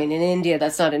language. I mean, in India,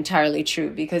 that's not entirely true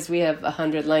because we have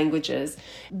 100 languages.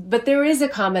 But there is a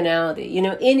commonality.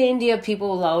 In India, people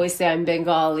will always say, I'm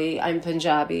Bengali, I'm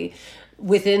Punjabi,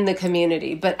 within the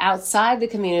community. But outside the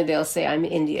community, they'll say, I'm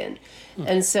Indian.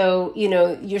 And so,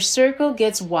 your circle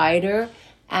gets wider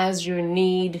as your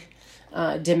need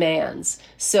demands.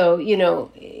 So,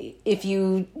 if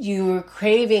you're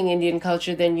craving Indian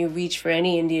culture, then you reach for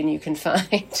any Indian you can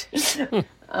find.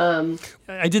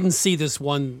 I didn't see this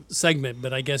one segment,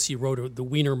 but I guess you wrote the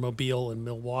Wienermobile in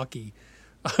Milwaukee,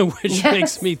 which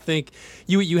makes me think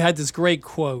you had this great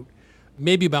quote,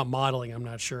 maybe about modeling, I'm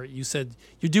not sure. You said,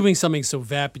 you're doing something so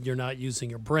vapid you're not using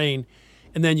your brain.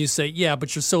 And then you say, yeah,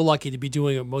 but you're so lucky to be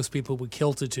doing what most people would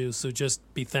kill to do, so just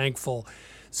be thankful.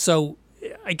 So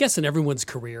I guess in everyone's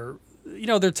career,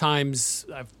 there are times,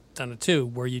 I've done it too,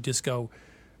 where you just go,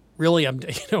 really,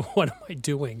 what am I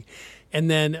doing? And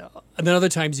then other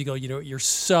times you go, you're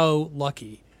so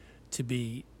lucky to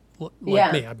be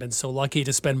like me. I've been so lucky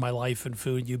to spend my life in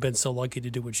food. You've been so lucky to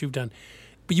do what you've done.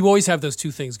 But you always have those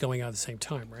two things going on at the same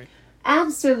time, right?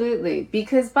 Absolutely.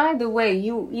 Because, by the way,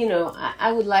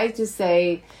 I would like to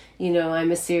say,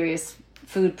 I'm a serious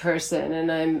food person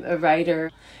and I'm a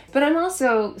writer, but I'm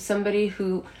also somebody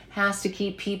who has to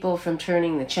keep people from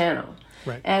turning the channel.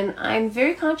 Right. And I'm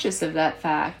very conscious of that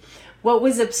fact. What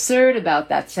was absurd about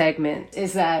that segment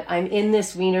is that I'm in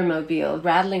this Wienermobile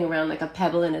rattling around like a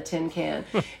pebble in a tin can.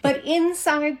 But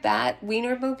inside that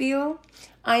Wienermobile,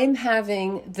 I am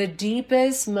having the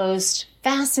deepest, most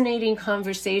fascinating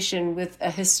conversation with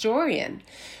a historian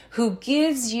who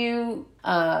gives you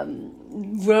a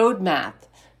roadmap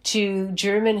to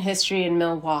German history in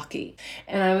Milwaukee.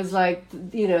 And I was like,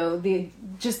 the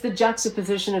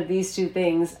juxtaposition of these two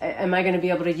things, am I going to be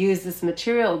able to use this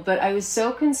material? But I was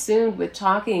so consumed with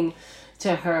talking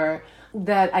to her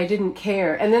that I didn't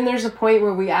care. And then there's a point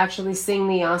where we actually sing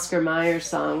the Oscar Mayer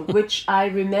song, which I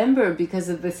remember because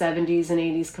of the 70s and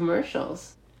 80s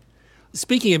commercials.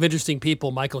 Speaking of interesting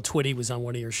people, Michael Twitty was on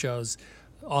one of your shows,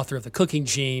 author of The Cooking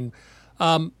Gene.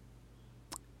 What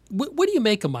do you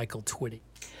make of Michael Twitty?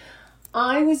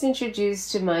 I was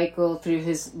introduced to Michael through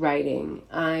his writing.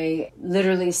 I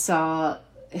literally saw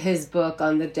his book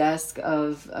on the desk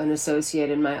of an associate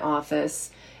in my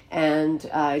office, and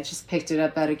I just picked it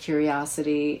up out of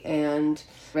curiosity and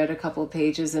read a couple of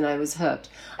pages, and I was hooked.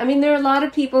 I mean, there are a lot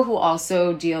of people who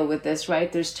also deal with this, right?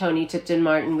 There's Tony Tipton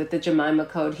Martin with the Jemima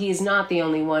Code. He is not the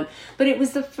only one. But it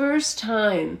was the first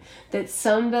time that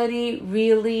somebody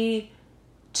really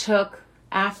took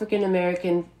African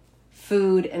American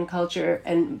food and culture,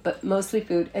 but mostly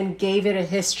food, and gave it a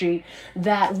history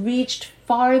that reached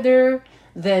farther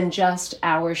than just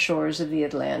our shores of the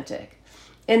Atlantic.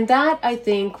 And that, I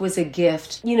think, was a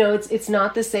gift. It's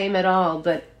not the same at all,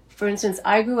 but for instance,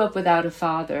 I grew up without a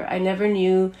father. I never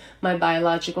knew my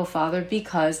biological father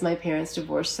because my parents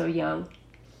divorced so young.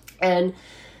 And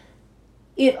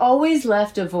it always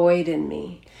left a void in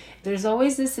me. There's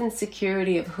always this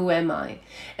insecurity of who am I?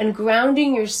 And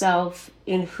grounding yourself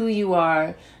in who you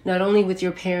are, not only with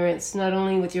your parents, not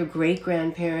only with your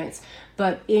great-grandparents,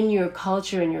 but in your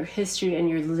culture and your history and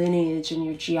your lineage and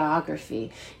your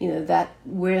geography,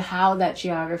 how that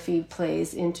geography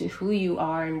plays into who you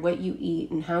are and what you eat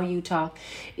and how you talk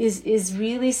is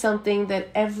really something that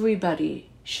everybody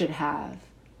should have.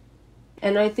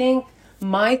 And I think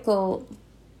Michael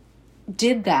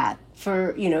did that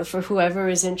for whoever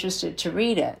is interested to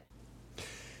read it.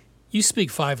 You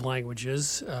speak 5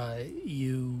 languages.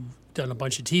 You've done a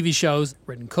bunch of TV shows,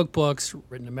 written cookbooks,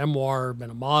 written a memoir,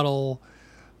 been a model.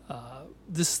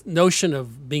 This notion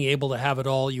of being able to have it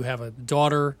all, you have a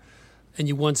daughter, and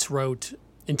you once wrote,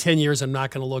 in 10 years, I'm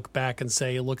not going to look back and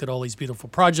say, look at all these beautiful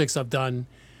projects I've done.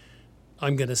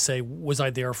 I'm going to say, was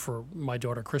I there for my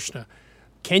daughter, Krishna?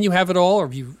 Can you have it all, or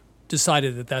have you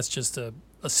decided that that's just a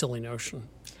silly notion?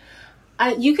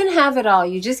 You can have it all.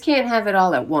 You just can't have it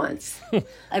all at once.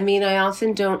 I mean, I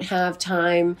often don't have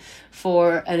time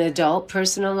for an adult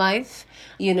personal life.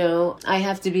 I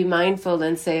have to be mindful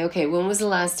and say, okay, when was the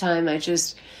last time I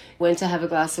just went to have a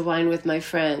glass of wine with my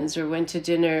friends or went to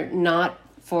dinner, not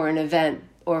for an event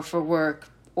or for work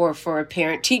or for a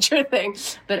parent-teacher thing,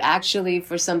 but actually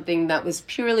for something that was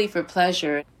purely for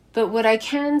pleasure. But what I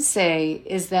can say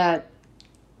is that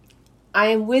I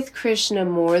am with Krishna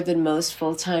more than most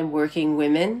full-time working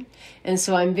women. And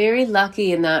so I'm very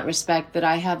lucky in that respect that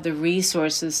I have the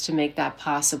resources to make that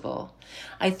possible.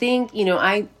 I think,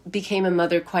 I became a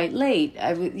mother quite late.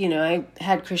 I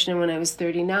had Krishna when I was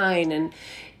 39. And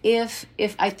if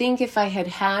I had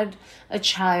had a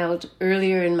child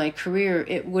earlier in my career,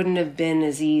 it wouldn't have been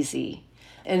as easy.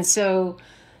 And so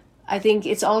I think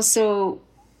it's also,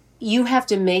 you have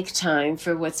to make time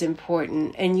for what's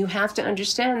important. And you have to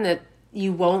understand that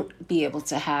you won't be able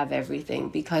to have everything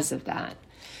because of that.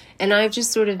 And I've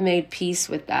just sort of made peace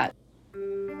with that.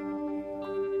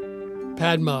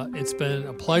 Padma, it's been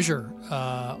a pleasure.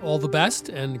 All the best,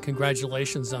 and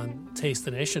congratulations on Taste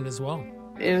the Nation as well.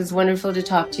 It was wonderful to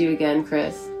talk to you again,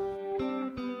 Chris.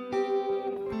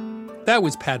 That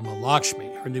was Padma Lakshmi.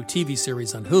 Her new TV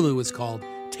series on Hulu is called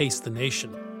Taste the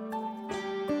Nation.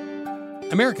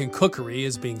 American cookery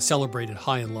is being celebrated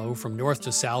high and low, from north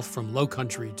to south, from low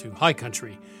country to high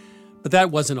country. But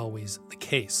that wasn't always the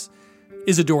case.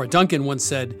 Isadora Duncan once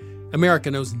said,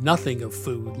 "America knows nothing of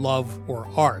food, love, or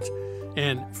art."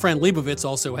 And Fran Lebowitz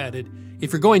also added,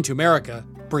 "If you're going to America,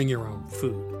 bring your own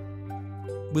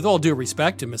food." With all due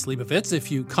respect to Miss Lebowitz,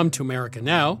 if you come to America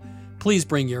now, please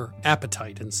bring your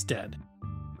appetite instead.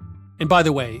 And by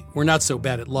the way, we're not so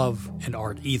bad at love and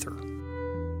art either.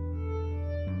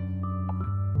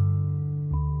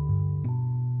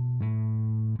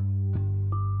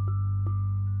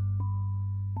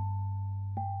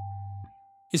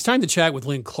 It's time to chat with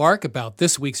Lynn Clark about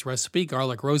this week's recipe,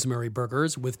 garlic rosemary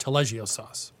burgers with taleggio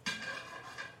sauce.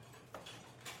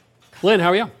 Lynn,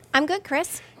 how are you? I'm good,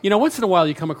 Chris. You know, once in a while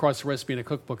you come across a recipe in a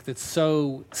cookbook that's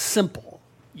so simple,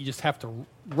 you just have to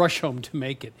rush home to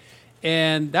make it.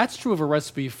 And that's true of a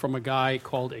recipe from a guy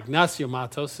called Ignacio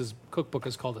Matos. His cookbook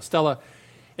is called Estella.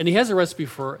 And he has a recipe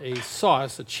for a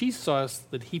sauce, a cheese sauce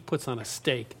that he puts on a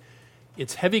steak.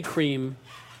 It's heavy cream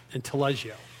and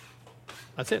taleggio.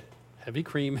 That's it. Heavy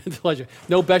cream and taleggio.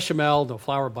 No bechamel, no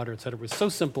flour, butter, etc. It was so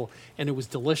simple and it was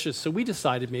delicious. So we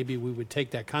decided maybe we would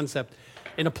take that concept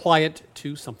and apply it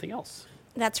to something else.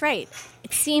 That's right.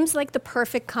 It seems like the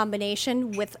perfect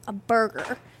combination with a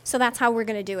burger. So that's how we're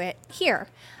going to do it here.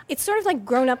 It's sort of like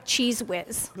grown-up Cheese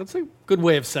Whiz. That's a good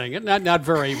way of saying it. Not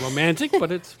very romantic,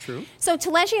 but it's true. So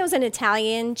taleggio is an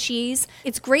Italian cheese.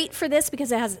 It's great for this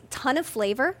because it has a ton of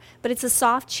flavor, but it's a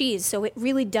soft cheese, so it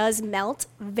really does melt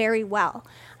very well.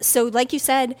 So like you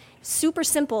said, super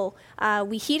simple.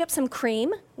 We heat up some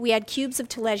cream. We add cubes of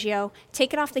taleggio,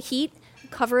 take it off the heat,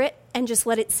 cover it, and just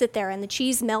let it sit there, and the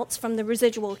cheese melts from the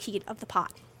residual heat of the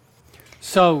pot.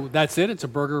 So that's it? It's a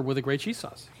burger with a great cheese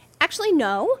sauce? Actually,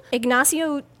 no.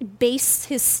 Ignacio bastes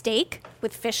his steak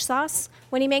with fish sauce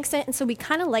when he makes it, and so we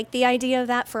kind of like the idea of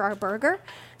that for our burger.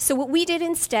 So what we did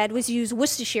instead was use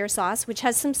Worcestershire sauce, which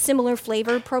has some similar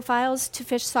flavor profiles to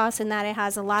fish sauce in that it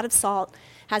has a lot of salt,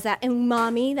 has that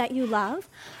umami that you love.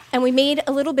 And we made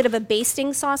a little bit of a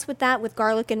basting sauce with that, with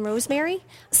garlic and rosemary.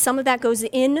 Some of that goes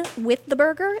in with the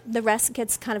burger. The rest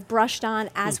gets kind of brushed on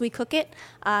as we cook it.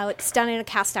 It's done in a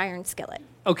cast iron skillet.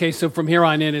 Okay, so from here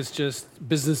on in, it's just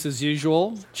business as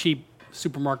usual, cheap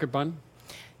supermarket bun?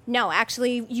 No,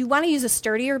 actually, you want to use a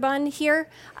sturdier bun here.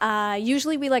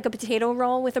 Usually we like a potato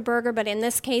roll with a burger, but in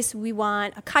this case, we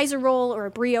want a Kaiser roll or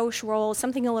a brioche roll,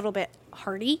 something a little bit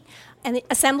hearty. And the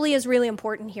assembly is really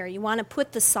important here. You want to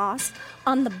put the sauce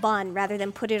on the bun rather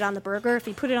than put it on the burger. If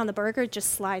you put it on the burger, it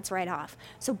just slides right off.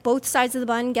 So both sides of the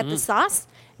bun get the sauce.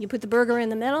 You put the burger in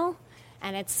the middle,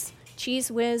 and it's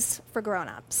Cheese Whiz for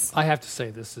grown-ups. I have to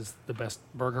say, this is the best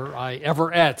burger I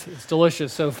ever ate. It's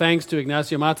delicious. So thanks to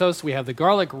Ignacio Matos, we have the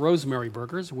garlic rosemary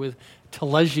burgers with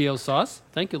taleggio sauce.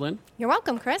 Thank you, Lynn. You're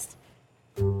welcome, Chris.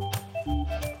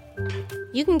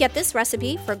 You can get this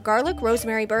recipe for garlic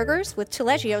rosemary burgers with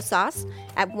taleggio sauce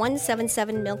at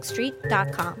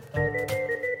 177milkstreet.com.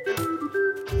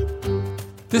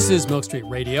 This is Milk Street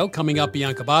Radio. Coming up,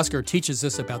 Bianca Bosker teaches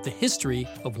us about the history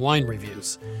of wine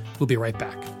reviews. We'll be right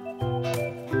back.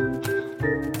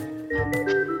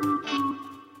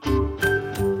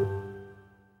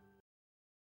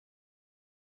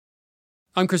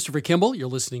 I'm Christopher Kimball. You're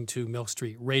listening to Milk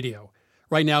Street Radio.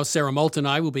 Right now, Sarah Moulton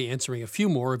and I will be answering a few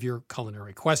more of your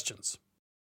culinary questions.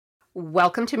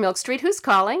 Welcome to Milk Street. Who's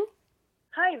calling?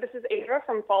 Hi, this is Ava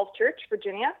from Falls Church,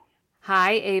 Virginia.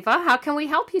 Hi, Ava. How can we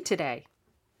help you today?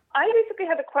 I basically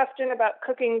had a question about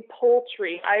cooking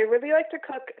poultry. I really like to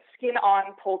cook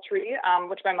skin-on poultry,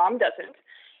 which my mom doesn't.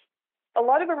 A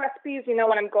lot of the recipes,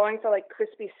 when I'm going for like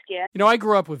crispy skin. I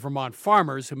grew up with Vermont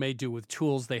farmers who made do with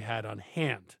tools they had on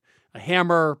hand. A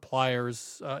hammer,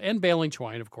 pliers, and baling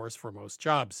twine, of course, for most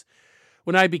jobs.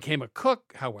 When I became a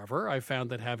cook, however, I found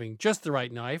that having just the right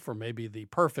knife or maybe the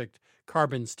perfect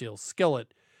carbon steel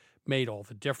skillet made all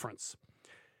the difference.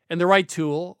 And the right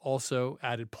tool also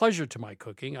added pleasure to my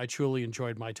cooking. I truly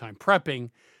enjoyed my time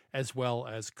prepping as well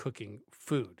as cooking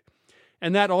food.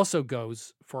 And that also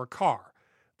goes for a car.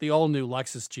 The all-new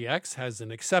Lexus GX has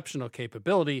an exceptional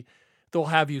capability that will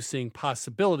have you seeing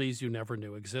possibilities you never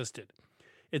knew existed.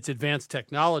 Its advanced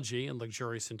technology and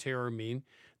luxurious interior mean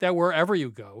that wherever you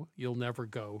go, you'll never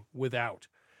go without.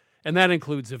 And that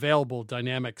includes available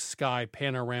dynamic sky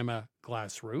panorama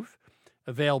glass roof,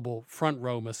 available front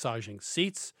row massaging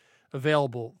seats,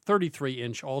 available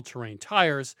 33-inch all-terrain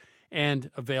tires,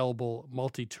 and available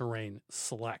multi-terrain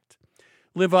select.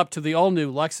 Live up to the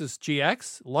all-new Lexus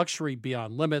GX, luxury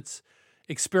beyond limits.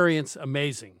 Experience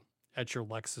amazing at your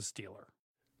Lexus dealer.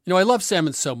 I love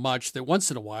salmon so much that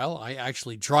once in a while I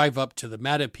actually drive up to the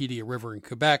Matapedia River in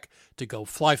Quebec to go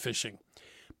fly fishing.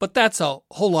 But that's a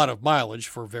whole lot of mileage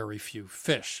for very few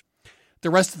fish. The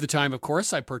rest of the time, of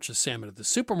course, I purchase salmon at the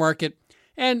supermarket,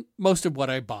 and most of what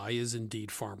I buy is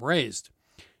indeed farm-raised.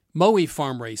 Mowi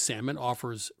farm-raised salmon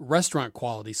offers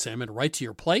restaurant-quality salmon right to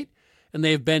your plate, and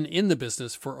they have been in the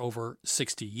business for over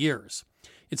 60 years.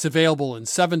 It's available in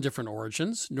 7 different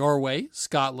origins: Norway,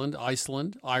 Scotland,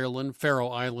 Iceland, Ireland, Faroe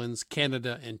Islands,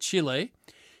 Canada, and Chile.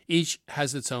 Each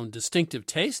has its own distinctive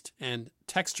taste and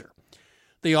texture.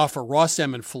 They offer raw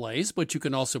salmon fillets, but you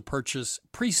can also purchase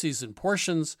pre-seasoned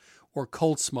portions or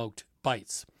cold-smoked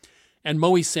bites. And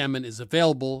Mowi salmon is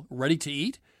available ready to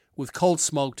eat with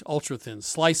cold-smoked ultra-thin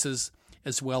slices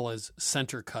as well as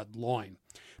center-cut loin.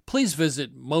 Please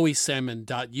visit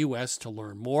mowisalmon.us to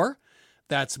learn more.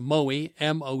 That's Mowi,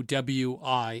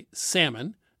 M-O-W-I,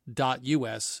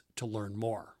 salmon.us to learn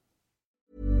more.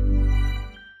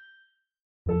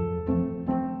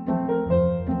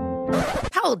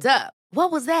 Hold up. What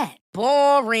was that?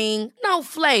 Boring. No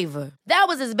flavor. That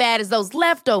was as bad as those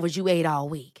leftovers you ate all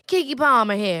week. Keke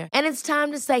Palmer here, and it's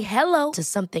time to say hello to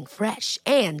something fresh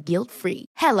and guilt-free.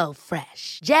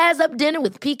 HelloFresh. Jazz up dinner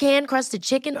with pecan-crusted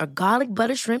chicken or garlic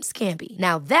butter shrimp scampi.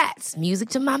 Now that's music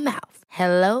to my mouth.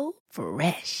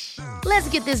 HelloFresh. Let's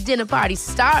get this dinner party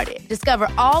started. Discover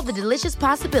all the delicious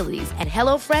possibilities at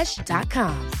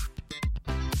HelloFresh.com.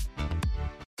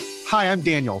 Hi, I'm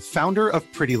Daniel, founder of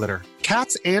Pretty Litter.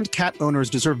 Cats and cat owners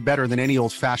deserve better than any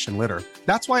old-fashioned litter.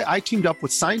 That's why I teamed up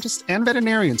with scientists and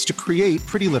veterinarians to create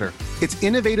Pretty Litter. Its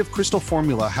innovative crystal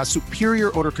formula has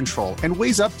superior odor control and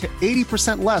weighs up to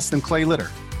 80% less than clay litter.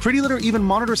 Pretty Litter even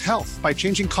monitors health by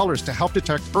changing colors to help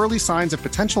detect early signs of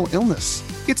potential illness.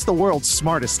 It's the world's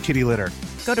smartest kitty litter.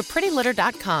 Go to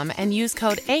prettylitter.com and use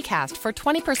code ACAST for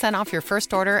 20% off your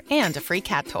first order and a free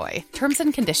cat toy. Terms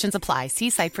and conditions apply. See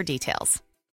site for details.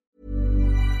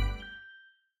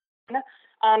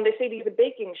 They say to use a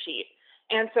baking sheet.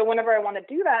 And so whenever I want to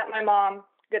do that, my mom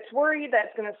gets worried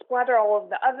that it's going to splatter all over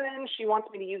the oven. She wants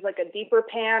me to use like a deeper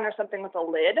pan or something with a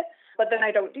lid. But then I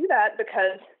don't do that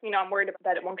because, I'm worried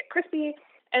that it won't get crispy.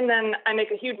 And then I make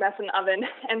a huge mess in the oven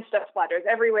and stuff splatters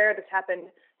everywhere. This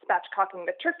happened spatchcocking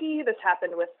the turkey. This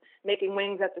happened with making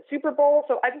wings at the Super Bowl.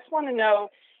 So I just want to know,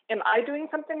 am I doing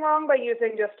something wrong by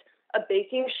using just a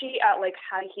baking sheet at like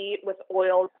high heat with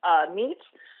oiled meat?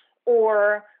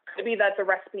 Or could it be that the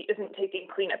recipe isn't taking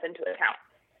cleanup into account?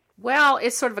 Well,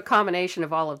 it's sort of a combination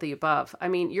of all of the above. I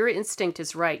mean, your instinct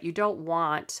is right. You don't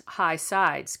want high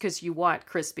sides because you want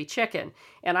crispy chicken.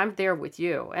 And I'm there with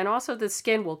you. And also the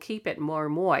skin will keep it more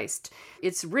moist.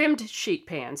 It's rimmed sheet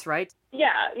pans, right?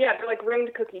 Yeah, they're like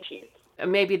rimmed cookie sheets.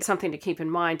 Maybe it's something to keep in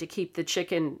mind to keep the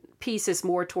chicken pieces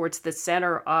more towards the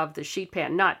center of the sheet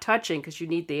pan, not touching because you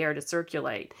need the air to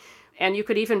circulate. And you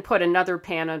could even put another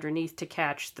pan underneath to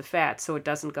catch the fat so it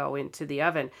doesn't go into the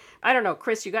oven. I don't know,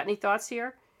 Chris, you got any thoughts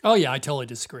here? Oh, yeah, I totally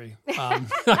disagree.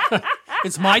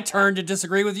 It's my turn to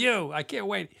disagree with you. I can't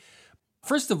wait.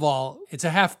 First of all, it's a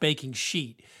half baking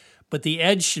sheet, but the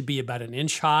edge should be about an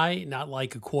inch high, not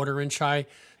like a 1/4 inch high,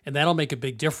 and that'll make a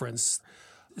big difference.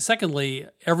 Secondly,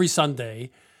 every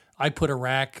Sunday, I put a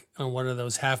rack on one of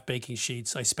those half baking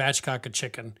sheets. I spatchcock a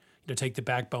chicken, take the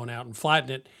backbone out and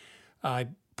flatten it. I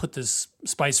put this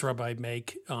spice rub I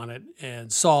make on it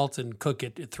and salt and cook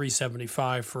it at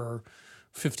 375 for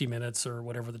 50 minutes or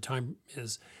whatever the time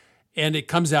is. And it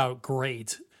comes out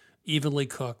great, evenly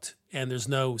cooked, and there's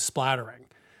no splattering.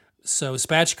 So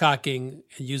spatchcocking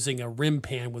and using a rim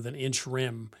pan with an inch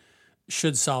rim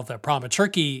should solve that problem. A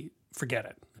turkey, forget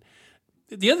it.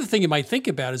 The other thing you might think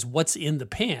about is what's in the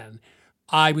pan.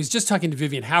 I was just talking to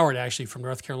Vivian Howard, actually, from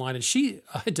North Carolina. She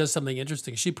does something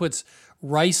interesting. She puts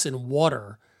rice and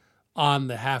water on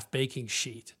the half baking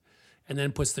sheet and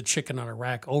then puts the chicken on a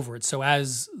rack over it. So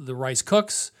as the rice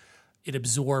cooks, it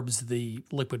absorbs the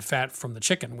liquid fat from the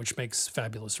chicken, which makes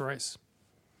fabulous rice.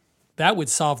 That would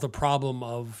solve the problem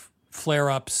of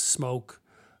flare-ups, smoke,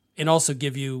 and also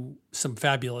give you some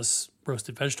fabulous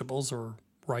roasted vegetables or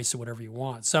rice or whatever you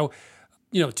want. So,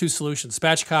 2 solutions.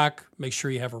 Spatchcock, make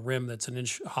sure you have a rim that's an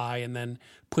inch high, and then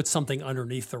put something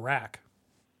underneath the rack.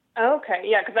 Okay,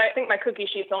 yeah, because I think my cookie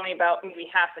sheet's only about maybe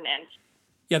half an inch.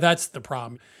 Yeah, that's the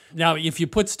problem. Now, if you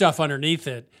put stuff underneath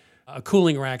it, a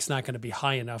cooling rack's not going to be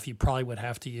high enough. You probably would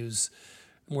have to use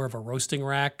more of a roasting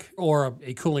rack or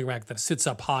a cooling rack that sits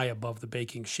up high above the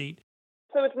baking sheet.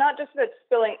 So it's not just that it's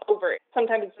spilling over.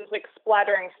 Sometimes it's just like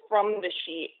splattering from the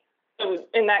sheet. So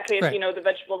in that case, Right. The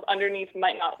vegetables underneath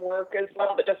might not work as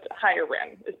well, but just a higher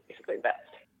rim is basically best.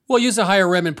 Well, use a higher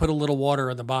rim and put a little water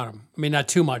on the bottom. I mean, not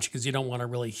too much because you don't want a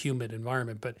really humid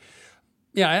environment. But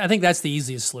yeah, I think that's the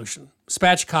easiest solution.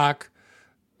 Spatchcock,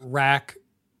 rack,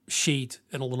 sheet,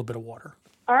 and a little bit of water.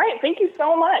 All right, thank you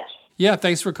so much. Yeah,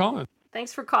 thanks for calling.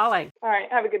 Thanks for calling. All right.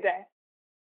 Have a good day.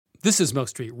 This is Milk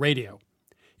Street Radio.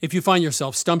 If you find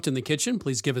yourself stumped in the kitchen,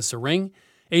 please give us a ring,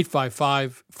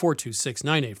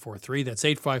 855-426-9843. That's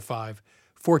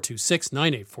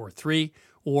 855-426-9843.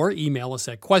 Or email us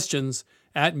at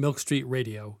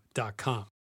questions@milkstreetradio.com.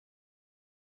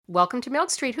 Welcome to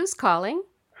Milk Street. Who's calling?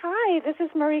 Hi, this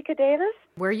is Marika Davis.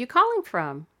 Where are you calling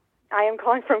from? I am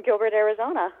calling from Gilbert,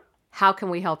 Arizona. How can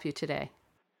we help you today?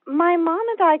 My mom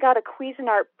and I got a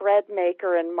Cuisinart bread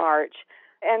maker in March,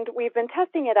 and we've been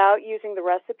testing it out using the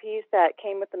recipes that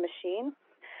came with the machine.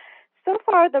 So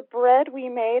far, the bread we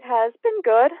made has been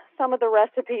good. Some of the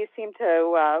recipes seem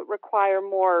to require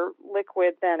more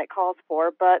liquid than it calls for,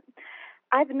 but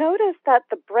I've noticed that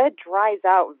the bread dries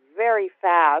out very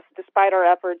fast, despite our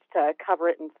efforts to cover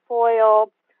it in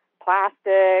foil,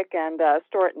 plastic, and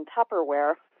store it in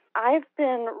Tupperware. I've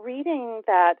been reading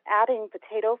that adding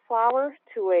potato flour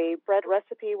to a bread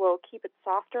recipe will keep it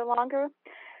softer longer,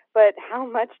 but how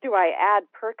much do I add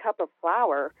per cup of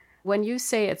flour? When you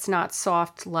say it's not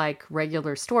soft like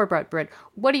regular store-bought bread,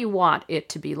 what do you want it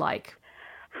to be like?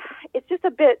 It's just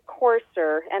a bit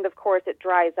coarser, and of course it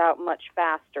dries out much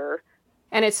faster.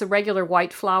 And it's a regular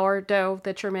white flour dough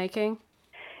that you're making?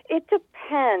 It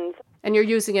depends. And you're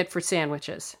using it for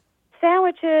sandwiches?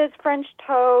 Sandwiches, French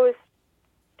toast,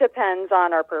 depends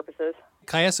on our purposes.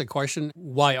 Can I ask a question?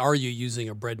 Why are you using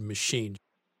a bread machine?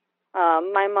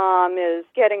 My mom is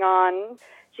getting on.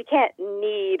 She can't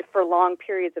knead for long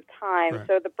periods of time, Right.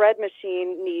 so the bread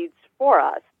machine kneads for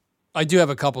us. I do have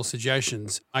a couple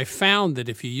suggestions. I found that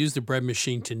if you use the bread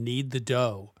machine to knead the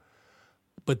dough,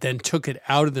 but then took it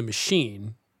out of the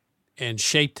machine and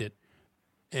shaped it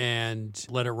and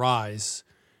let it rise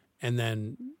and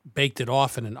then baked it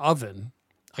off in an oven,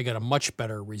 I got a much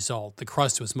better result. The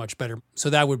crust was much better. So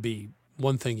that would be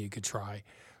one thing you could try.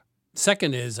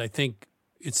 Second is, I think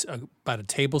it's about a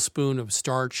tablespoon of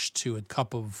starch to a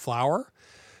cup of flour.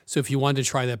 So if you wanted to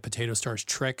try that potato starch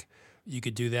trick, you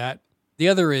could do that. The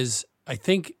other is, I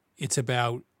think it's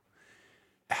about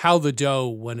how the dough,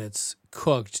 when it's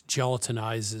cooked,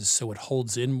 gelatinizes so it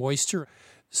holds in moisture.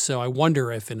 So I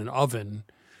wonder if in an oven,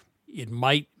 it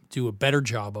might do a better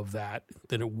job of that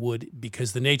than it would,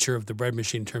 because the nature of the bread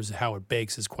machine in terms of how it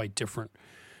bakes is quite different.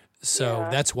 So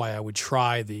that's why I would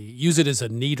use it as a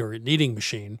kneading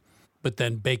machine, but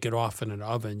then bake it off in an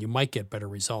oven. You might get better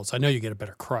results. I know you get a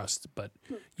better crust, but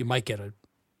you might get a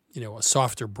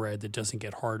softer bread that doesn't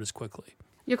get hard as quickly.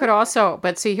 You could also,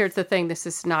 but see, here's the thing. This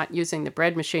is not using the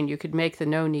bread machine. You could make the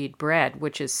no-knead bread,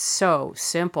 which is so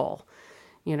simple.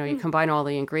 You combine all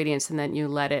the ingredients and then you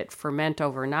let it ferment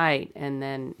overnight. And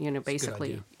then,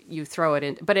 basically you throw it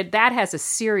in. But that has a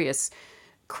serious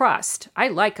crust. I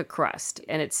like a crust.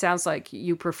 And it sounds like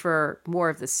you prefer more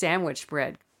of the sandwich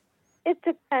bread. It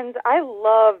depends. I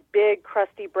love big,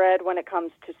 crusty bread when it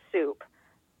comes to soup.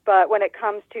 But when it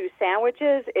comes to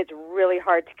sandwiches, it's really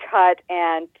hard to cut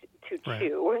and to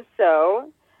chew.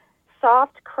 So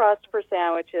soft crust for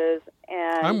sandwiches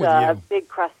and big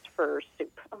crust for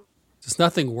soup. There's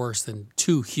nothing worse than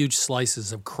two huge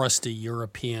slices of crusty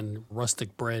European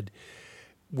rustic bread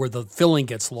where the filling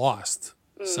gets lost.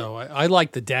 So I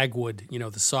like the Dagwood,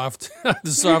 the soft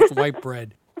white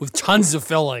bread with tons of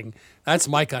filling. That's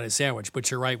my kind of sandwich.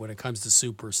 But you're right, when it comes to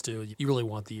soup or stew, you really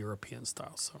want the European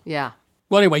style. So yeah.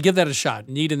 Well, anyway, give that a shot.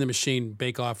 Knead in the machine,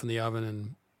 bake off in the oven,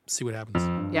 and see what happens.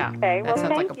 Yeah, okay, that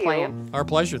sounds like a plan. Our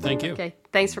pleasure. Thank you. Okay,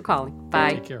 thanks for calling.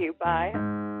 Bye. Take care. Thank you. Bye.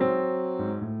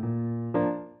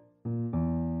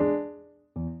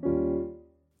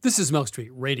 This is Milk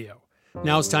Street Radio.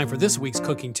 Now it's time for this week's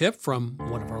cooking tip from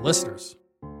one of our listeners.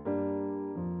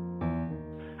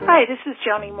 Hi, this is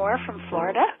Joni Moore from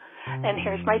Florida, and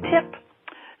here's my tip.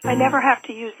 I never have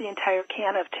to use the entire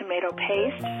can of tomato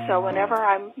paste, so whenever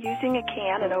I'm using a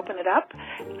can and open it up,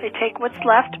 I take what's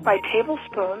left by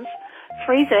tablespoons,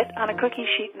 freeze it on a cookie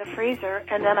sheet in the freezer,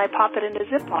 and then I pop it into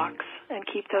Ziplocs and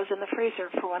keep those in the freezer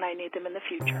for when I need them in the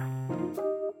future.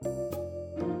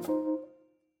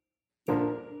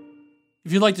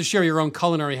 If you'd like to share your own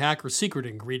culinary hack or secret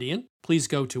ingredient, please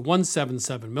go to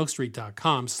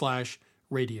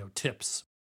 177milkstreet.com/radio tips.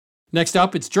 Next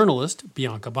up, it's journalist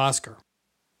Bianca Bosker.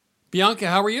 Bianca,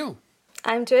 how are you?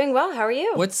 I'm doing well. How are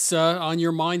you? What's on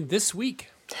your mind this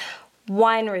week?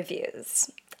 Wine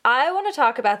reviews. I want to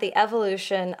talk about the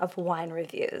evolution of wine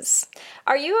reviews.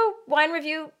 Are you a wine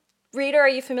review reader? Are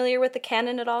you familiar with the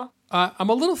canon at all? I'm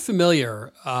a little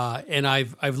familiar, and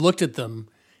I've looked at them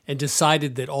and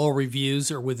decided that all reviews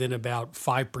are within about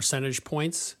 5 percentage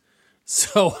points.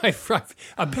 So I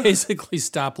basically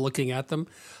stopped looking at them.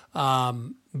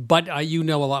 But you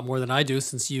know a lot more than I do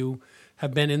since you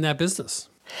have been in that business.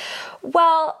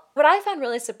 Well, what I found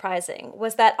really surprising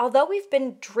was that although we've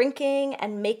been drinking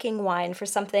and making wine for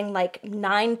something like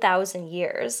 9,000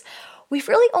 years, we've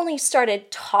really only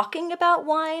started talking about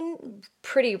wine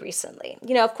pretty recently.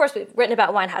 Of course, we've written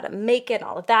about wine, how to make it, and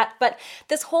all of that, but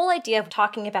this whole idea of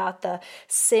talking about the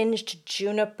singed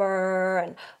juniper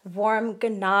and warm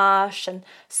Grenache and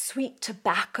sweet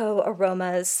tobacco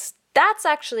aromas, that's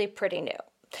actually pretty new.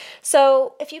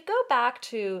 So if you go back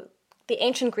to the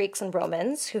ancient Greeks and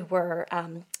Romans, who were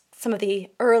some of the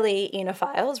early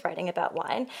enophiles writing about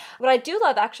wine, what I do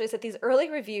love actually is that these early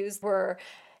reviews were,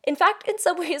 in fact, in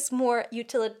some ways more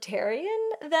utilitarian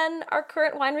than our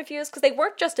current wine reviews, because they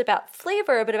weren't just about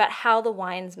flavor, but about how the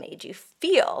wines made you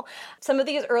feel. Some of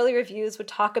these early reviews would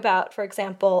talk about, for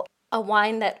example, a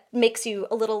wine that makes you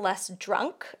a little less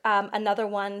drunk, another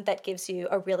one that gives you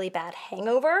a really bad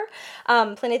hangover.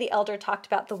 Pliny the Elder talked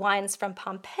about the wines from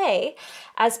Pompeii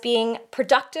as being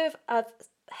productive of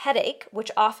headache,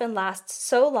 which often lasts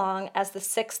so long as the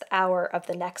 6th hour of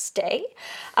the next day.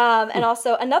 And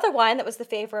also another wine that was the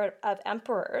favorite of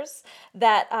emperors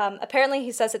that apparently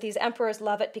he says that these emperors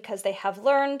love it because they have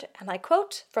learned, and I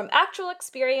quote, from actual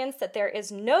experience that there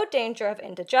is no danger of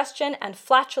indigestion and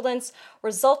flatulence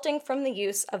resulting from the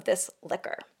use of this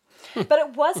liquor. But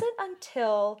it wasn't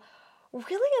until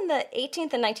really in the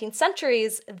 18th and 19th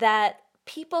centuries that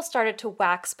people started to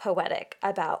wax poetic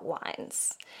about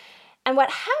wines. And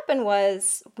what happened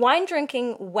was wine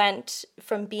drinking went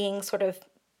from being sort of,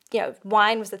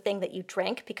 wine was the thing that you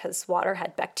drank because water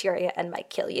had bacteria and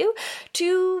might kill you,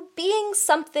 to being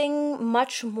something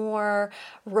much more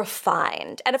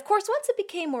refined. And of course, once it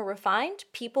became more refined,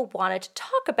 people wanted to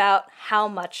talk about how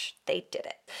much they did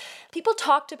it. People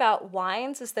talked about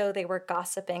wines as though they were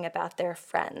gossiping about their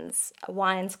friends.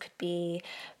 Wines could be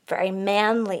very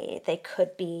manly, they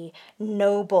could be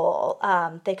noble,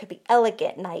 they could be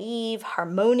elegant, naive,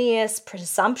 harmonious,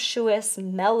 presumptuous,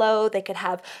 mellow, they could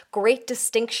have great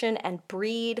distinction and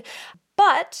breed.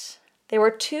 But there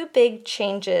were two big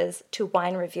changes to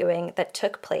wine reviewing that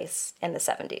took place in the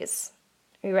 70s.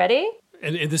 Are you ready?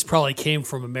 And this probably came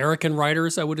from American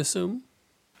writers, I would assume?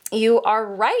 You are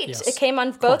right. Yes, it came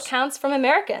on both counts from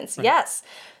Americans, right. Yes.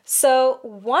 So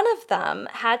one of them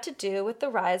had to do with the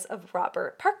rise of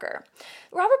Robert Parker.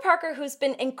 Robert Parker, who's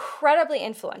been incredibly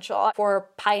influential for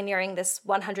pioneering this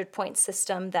 100-point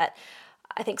system that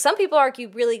I think some people argue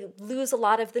really lose a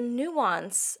lot of the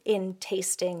nuance in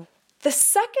tasting. The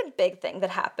second big thing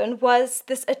that happened was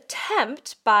this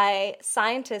attempt by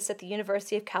scientists at the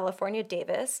University of California,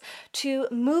 Davis, to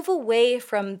move away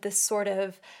from this sort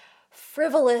of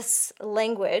frivolous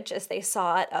language, as they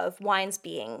saw it, of wines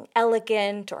being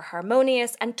elegant or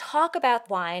harmonious, and talk about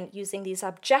wine using these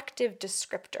objective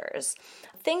descriptors.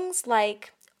 Things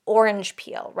like orange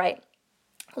peel, right?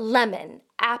 Lemon,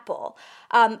 apple.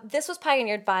 This was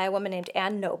pioneered by a woman named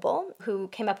Anne Noble, who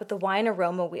came up with the wine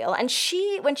aroma wheel. And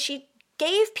when she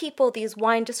gave people these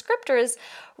wine descriptors,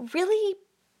 really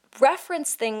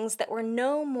reference things that were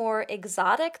no more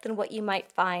exotic than what you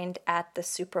might find at the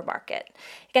supermarket.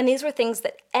 Again, these were things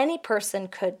that any person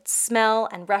could smell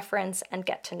and reference and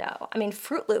get to know. I mean,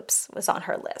 Fruit Loops was on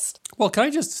her list. Well, can I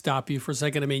just stop you for a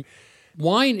second? I mean,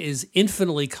 wine is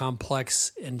infinitely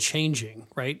complex and changing,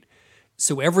 right?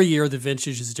 So every year the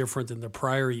vintage is different than the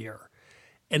prior year.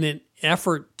 And an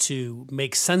effort to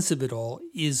make sense of it all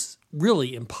is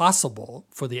really impossible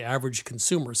for the average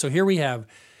consumer. So here we have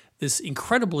this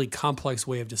incredibly complex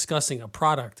way of discussing a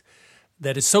product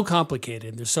that is so complicated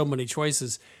and there's so many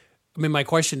choices. I mean, my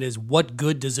question is, what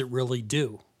good does it really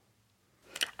do?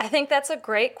 I think that's a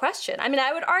great question. I mean,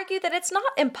 I would argue that it's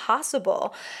not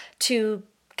impossible to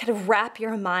kind of wrap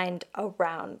your mind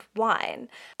around wine.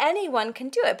 Anyone can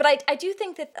do it. But I do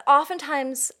think that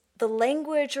oftentimes the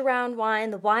language around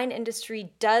wine, the wine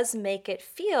industry does make it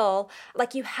feel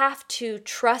like you have to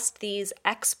trust these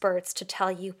experts to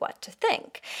tell you what to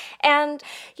think. And,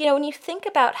 when you think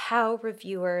about how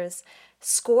reviewers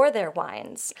score their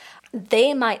wines,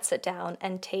 they might sit down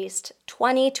and taste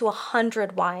 20 to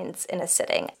 100 wines in a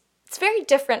sitting. It's very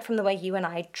different from the way you and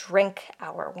I drink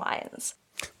our wines.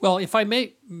 Well, if I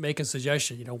may make a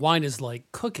suggestion, wine is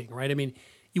like cooking, right? I mean,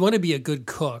 you want to be a good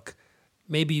cook.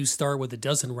 Maybe you start with a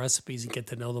dozen recipes and get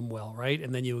to know them well, right?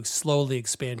 And then you slowly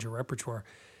expand your repertoire.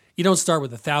 You don't start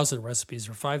with 1,000 recipes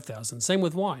or 5,000. Same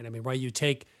with wine. I mean, right? You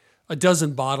take a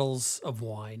dozen bottles of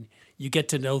wine, you get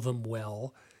to know them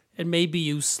well, and maybe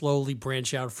you slowly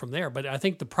branch out from there. But I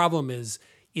think the problem is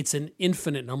it's an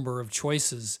infinite number of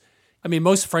choices. I mean,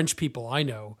 most French people I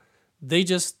know, they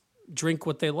just drink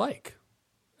what they like.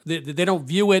 They don't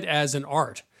view it as an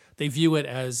art. They view it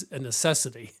as a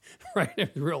necessity,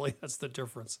 right? Really, that's the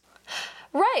difference.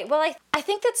 Right. Well, I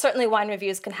think that certainly wine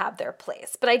reviews can have their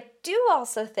place. But I do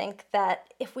also think that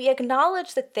if we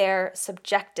acknowledge that they're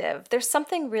subjective, there's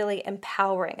something really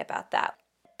empowering about that.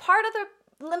 Part of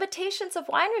the limitations of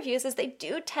wine reviews is they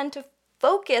do tend to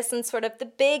focus on sort of the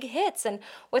big hits. And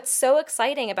what's so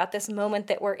exciting about this moment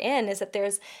that we're in is that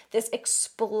there's this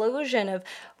explosion of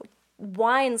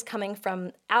wines coming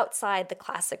from outside the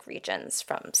classic regions,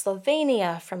 from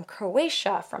Slovenia, from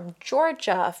Croatia, from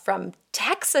Georgia, from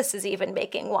Texas is even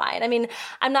making wine. I mean,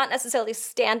 I'm not necessarily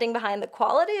standing behind the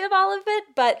quality of all of it,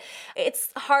 but it's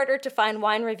harder to find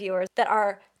wine reviewers that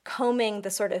are combing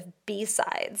the sort of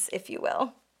B-sides, if you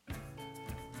will.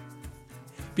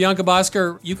 Bianca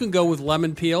Bosker, you can go with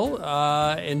lemon peel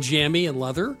and jammy and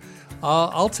leather.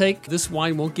 I'll take this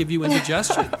wine won't give you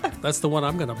indigestion. That's the one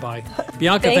I'm going to buy.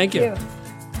 Bianca, thank you.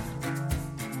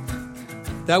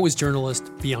 That was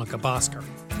journalist Bianca Bosker.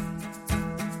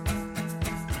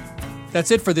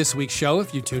 That's it for this week's show.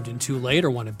 If you tuned in too late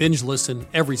or want to binge listen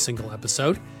every single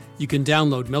episode, you can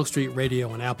download Milk Street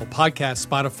Radio on Apple Podcasts,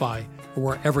 Spotify, or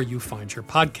wherever you find your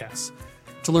podcasts.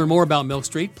 To learn more about Milk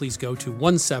Street, please go to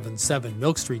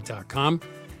 177milkstreet.com.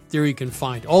 There you can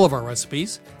find all of our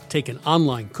recipes, take an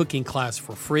online cooking class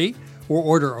for free, or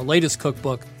order our latest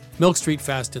cookbook, Milk Street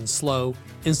Fast and Slow,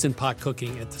 Instant Pot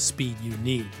Cooking at the Speed You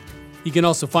Need. You can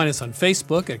also find us on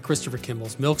Facebook at Christopher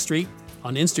Kimball's Milk Street,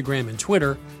 on Instagram and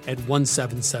Twitter at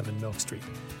 177Milk Street.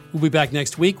 We'll be back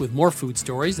next week with more food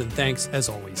stories, and thanks, as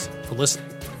always, for listening.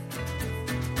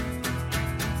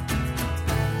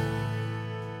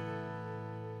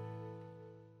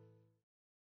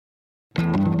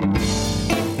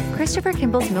 Christopher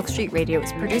Kimball's Milk Street Radio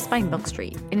is produced by Milk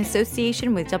Street in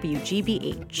association with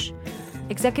WGBH.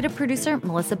 Executive producer,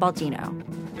 Melissa Baldino.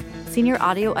 Senior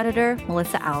audio editor,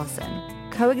 Melissa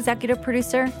Allison. Co-executive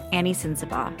producer, Annie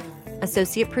Sinsaba.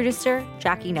 Associate producer,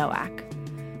 Jackie Nowak.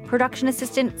 Production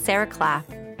assistant, Sarah Clapp.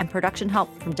 And production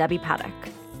help from Debbie Paddock.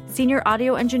 Senior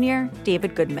audio engineer,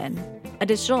 David Goodman.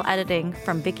 Additional editing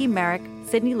from Vicki Merrick,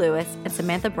 Sydney Lewis, and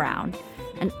Samantha Brown.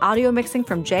 And audio mixing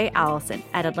from Jay Allison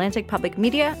at Atlantic Public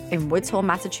Media in Woods Hole,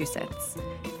 Massachusetts.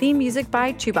 Theme music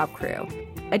by Chubop Crew.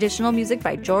 Additional music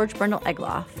by George Brindle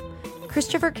Egloff.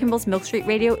 Christopher Kimball's Milk Street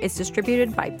Radio is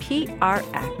distributed by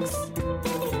PRX.